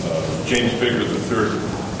James Baker III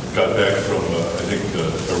got back from,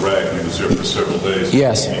 Iraq. He was there for several days.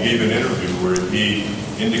 Yes. He gave an interview where he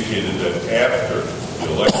indicated that after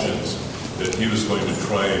the elections that he was going to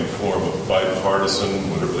try and form a bipartisan,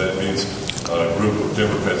 whatever that means, group of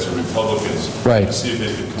Democrats and Republicans to see if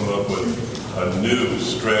they could come up with a new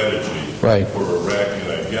strategy for Iraq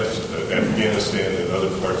and I guess Afghanistan and other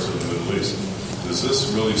parts of the Middle East. Does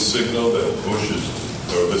this really signal that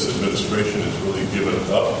this administration has really given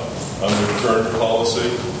up on their current policy,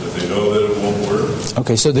 that they know that it won't work?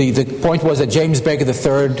 Okay, so the point was that James Baker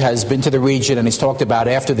III has been to the region and he's talked about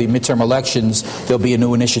after the midterm elections there'll be a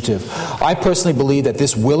new initiative. I personally believe that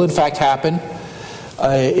this will in fact happen.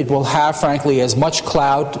 It will have, frankly, as much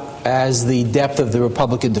clout as the depth of the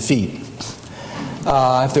Republican defeat.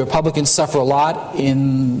 If the Republicans suffer a lot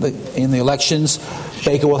in the elections,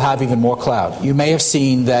 Baker will have even more clout. You may have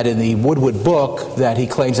seen that in the Woodward book that he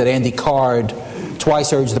claims that Andy Card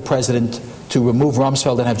twice urged the president to remove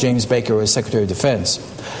Rumsfeld and have James Baker as Secretary of Defense.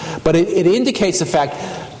 But it indicates the fact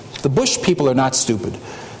the Bush people are not stupid.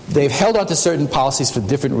 They've held on to certain policies for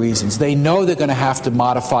different reasons. They know they're going to have to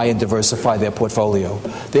modify and diversify their portfolio.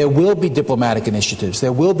 There will be diplomatic initiatives.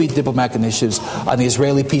 There will be diplomatic initiatives on the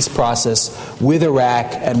Israeli peace process with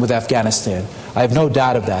Iraq and with Afghanistan. I have no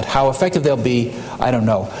doubt of that. How effective they'll be, I don't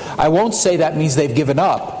know. I won't say that means they've given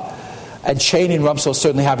up. And Cheney and Rumsfeld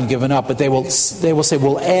certainly haven't given up, but they will say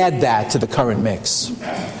we'll add that to the current mix.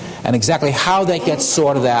 And exactly how that gets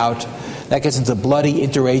sorted out, that gets into bloody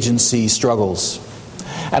interagency struggles.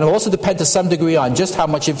 And it will also depend to some degree on just how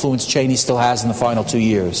much influence Cheney still has in the final 2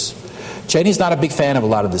 years. Cheney's not a big fan of a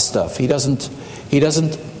lot of this stuff. He doesn't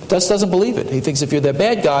believe it. He thinks if you're the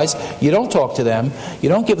bad guys, you don't talk to them, you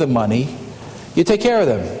don't give them money, you take care of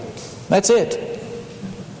them. That's it.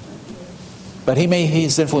 But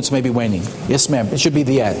his influence may be waning. Yes, ma'am. It should be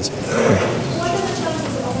the end.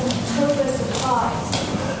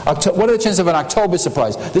 What are the chances of an October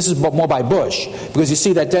surprise? What are the chances of an October surprise? This is more by Bush. Because you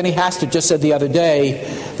see that Denny Hastert just said the other day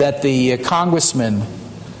that the congressman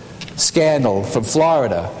scandal from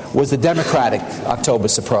Florida was the Democratic October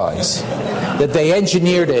surprise. That they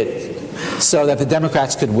engineered it so that the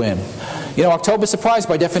Democrats could win. You know, October surprise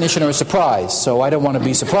by definition are a surprise, so I don't want to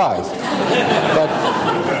be surprised. But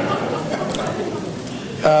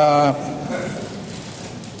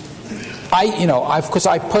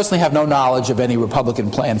I personally have no knowledge of any Republican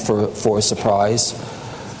plan for a surprise.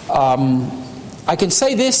 I can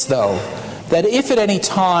say this, though, that if at any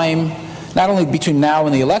time, not only between now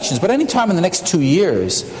and the elections, but any time in the next 2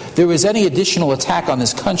 years, there is any additional attack on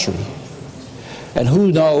this country, and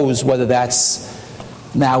who knows whether that's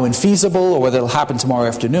now infeasible or whether it'll happen tomorrow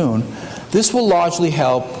afternoon, this will largely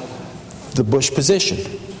help the Bush position.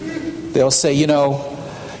 They'll say,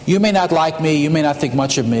 you may not like me, you may not think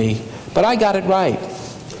much of me, but I got it right.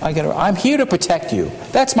 I'm here to protect you.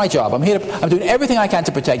 That's my job. I'm doing everything I can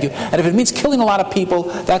to protect you. And if it means killing a lot of people,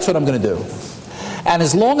 that's what I'm going to do. And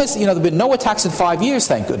as long as, there have been no attacks in 5 years,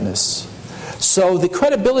 thank goodness. So the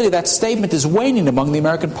credibility of that statement is waning among the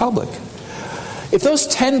American public. If those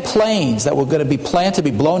 10 planes that were going to be planned to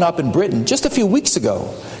be blown up in Britain just a few weeks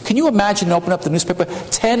ago, can you imagine open up the newspaper,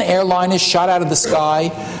 10 airliners shot out of the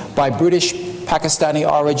sky by British, Pakistani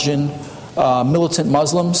origin militant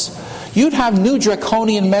Muslims? You'd have new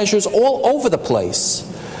draconian measures all over the place.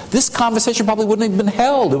 This conversation probably wouldn't have been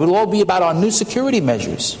held. It would all be about our new security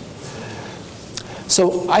measures.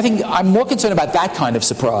 So I think I'm more concerned about that kind of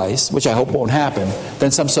surprise, which I hope won't happen,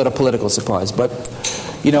 than some sort of political surprise. But,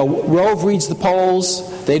 Rove reads the polls.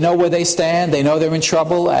 They know where they stand. They know they're in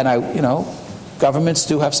trouble. And, governments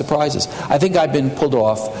do have surprises. I think I've been pulled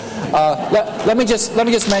off. Let me just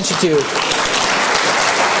mention to you...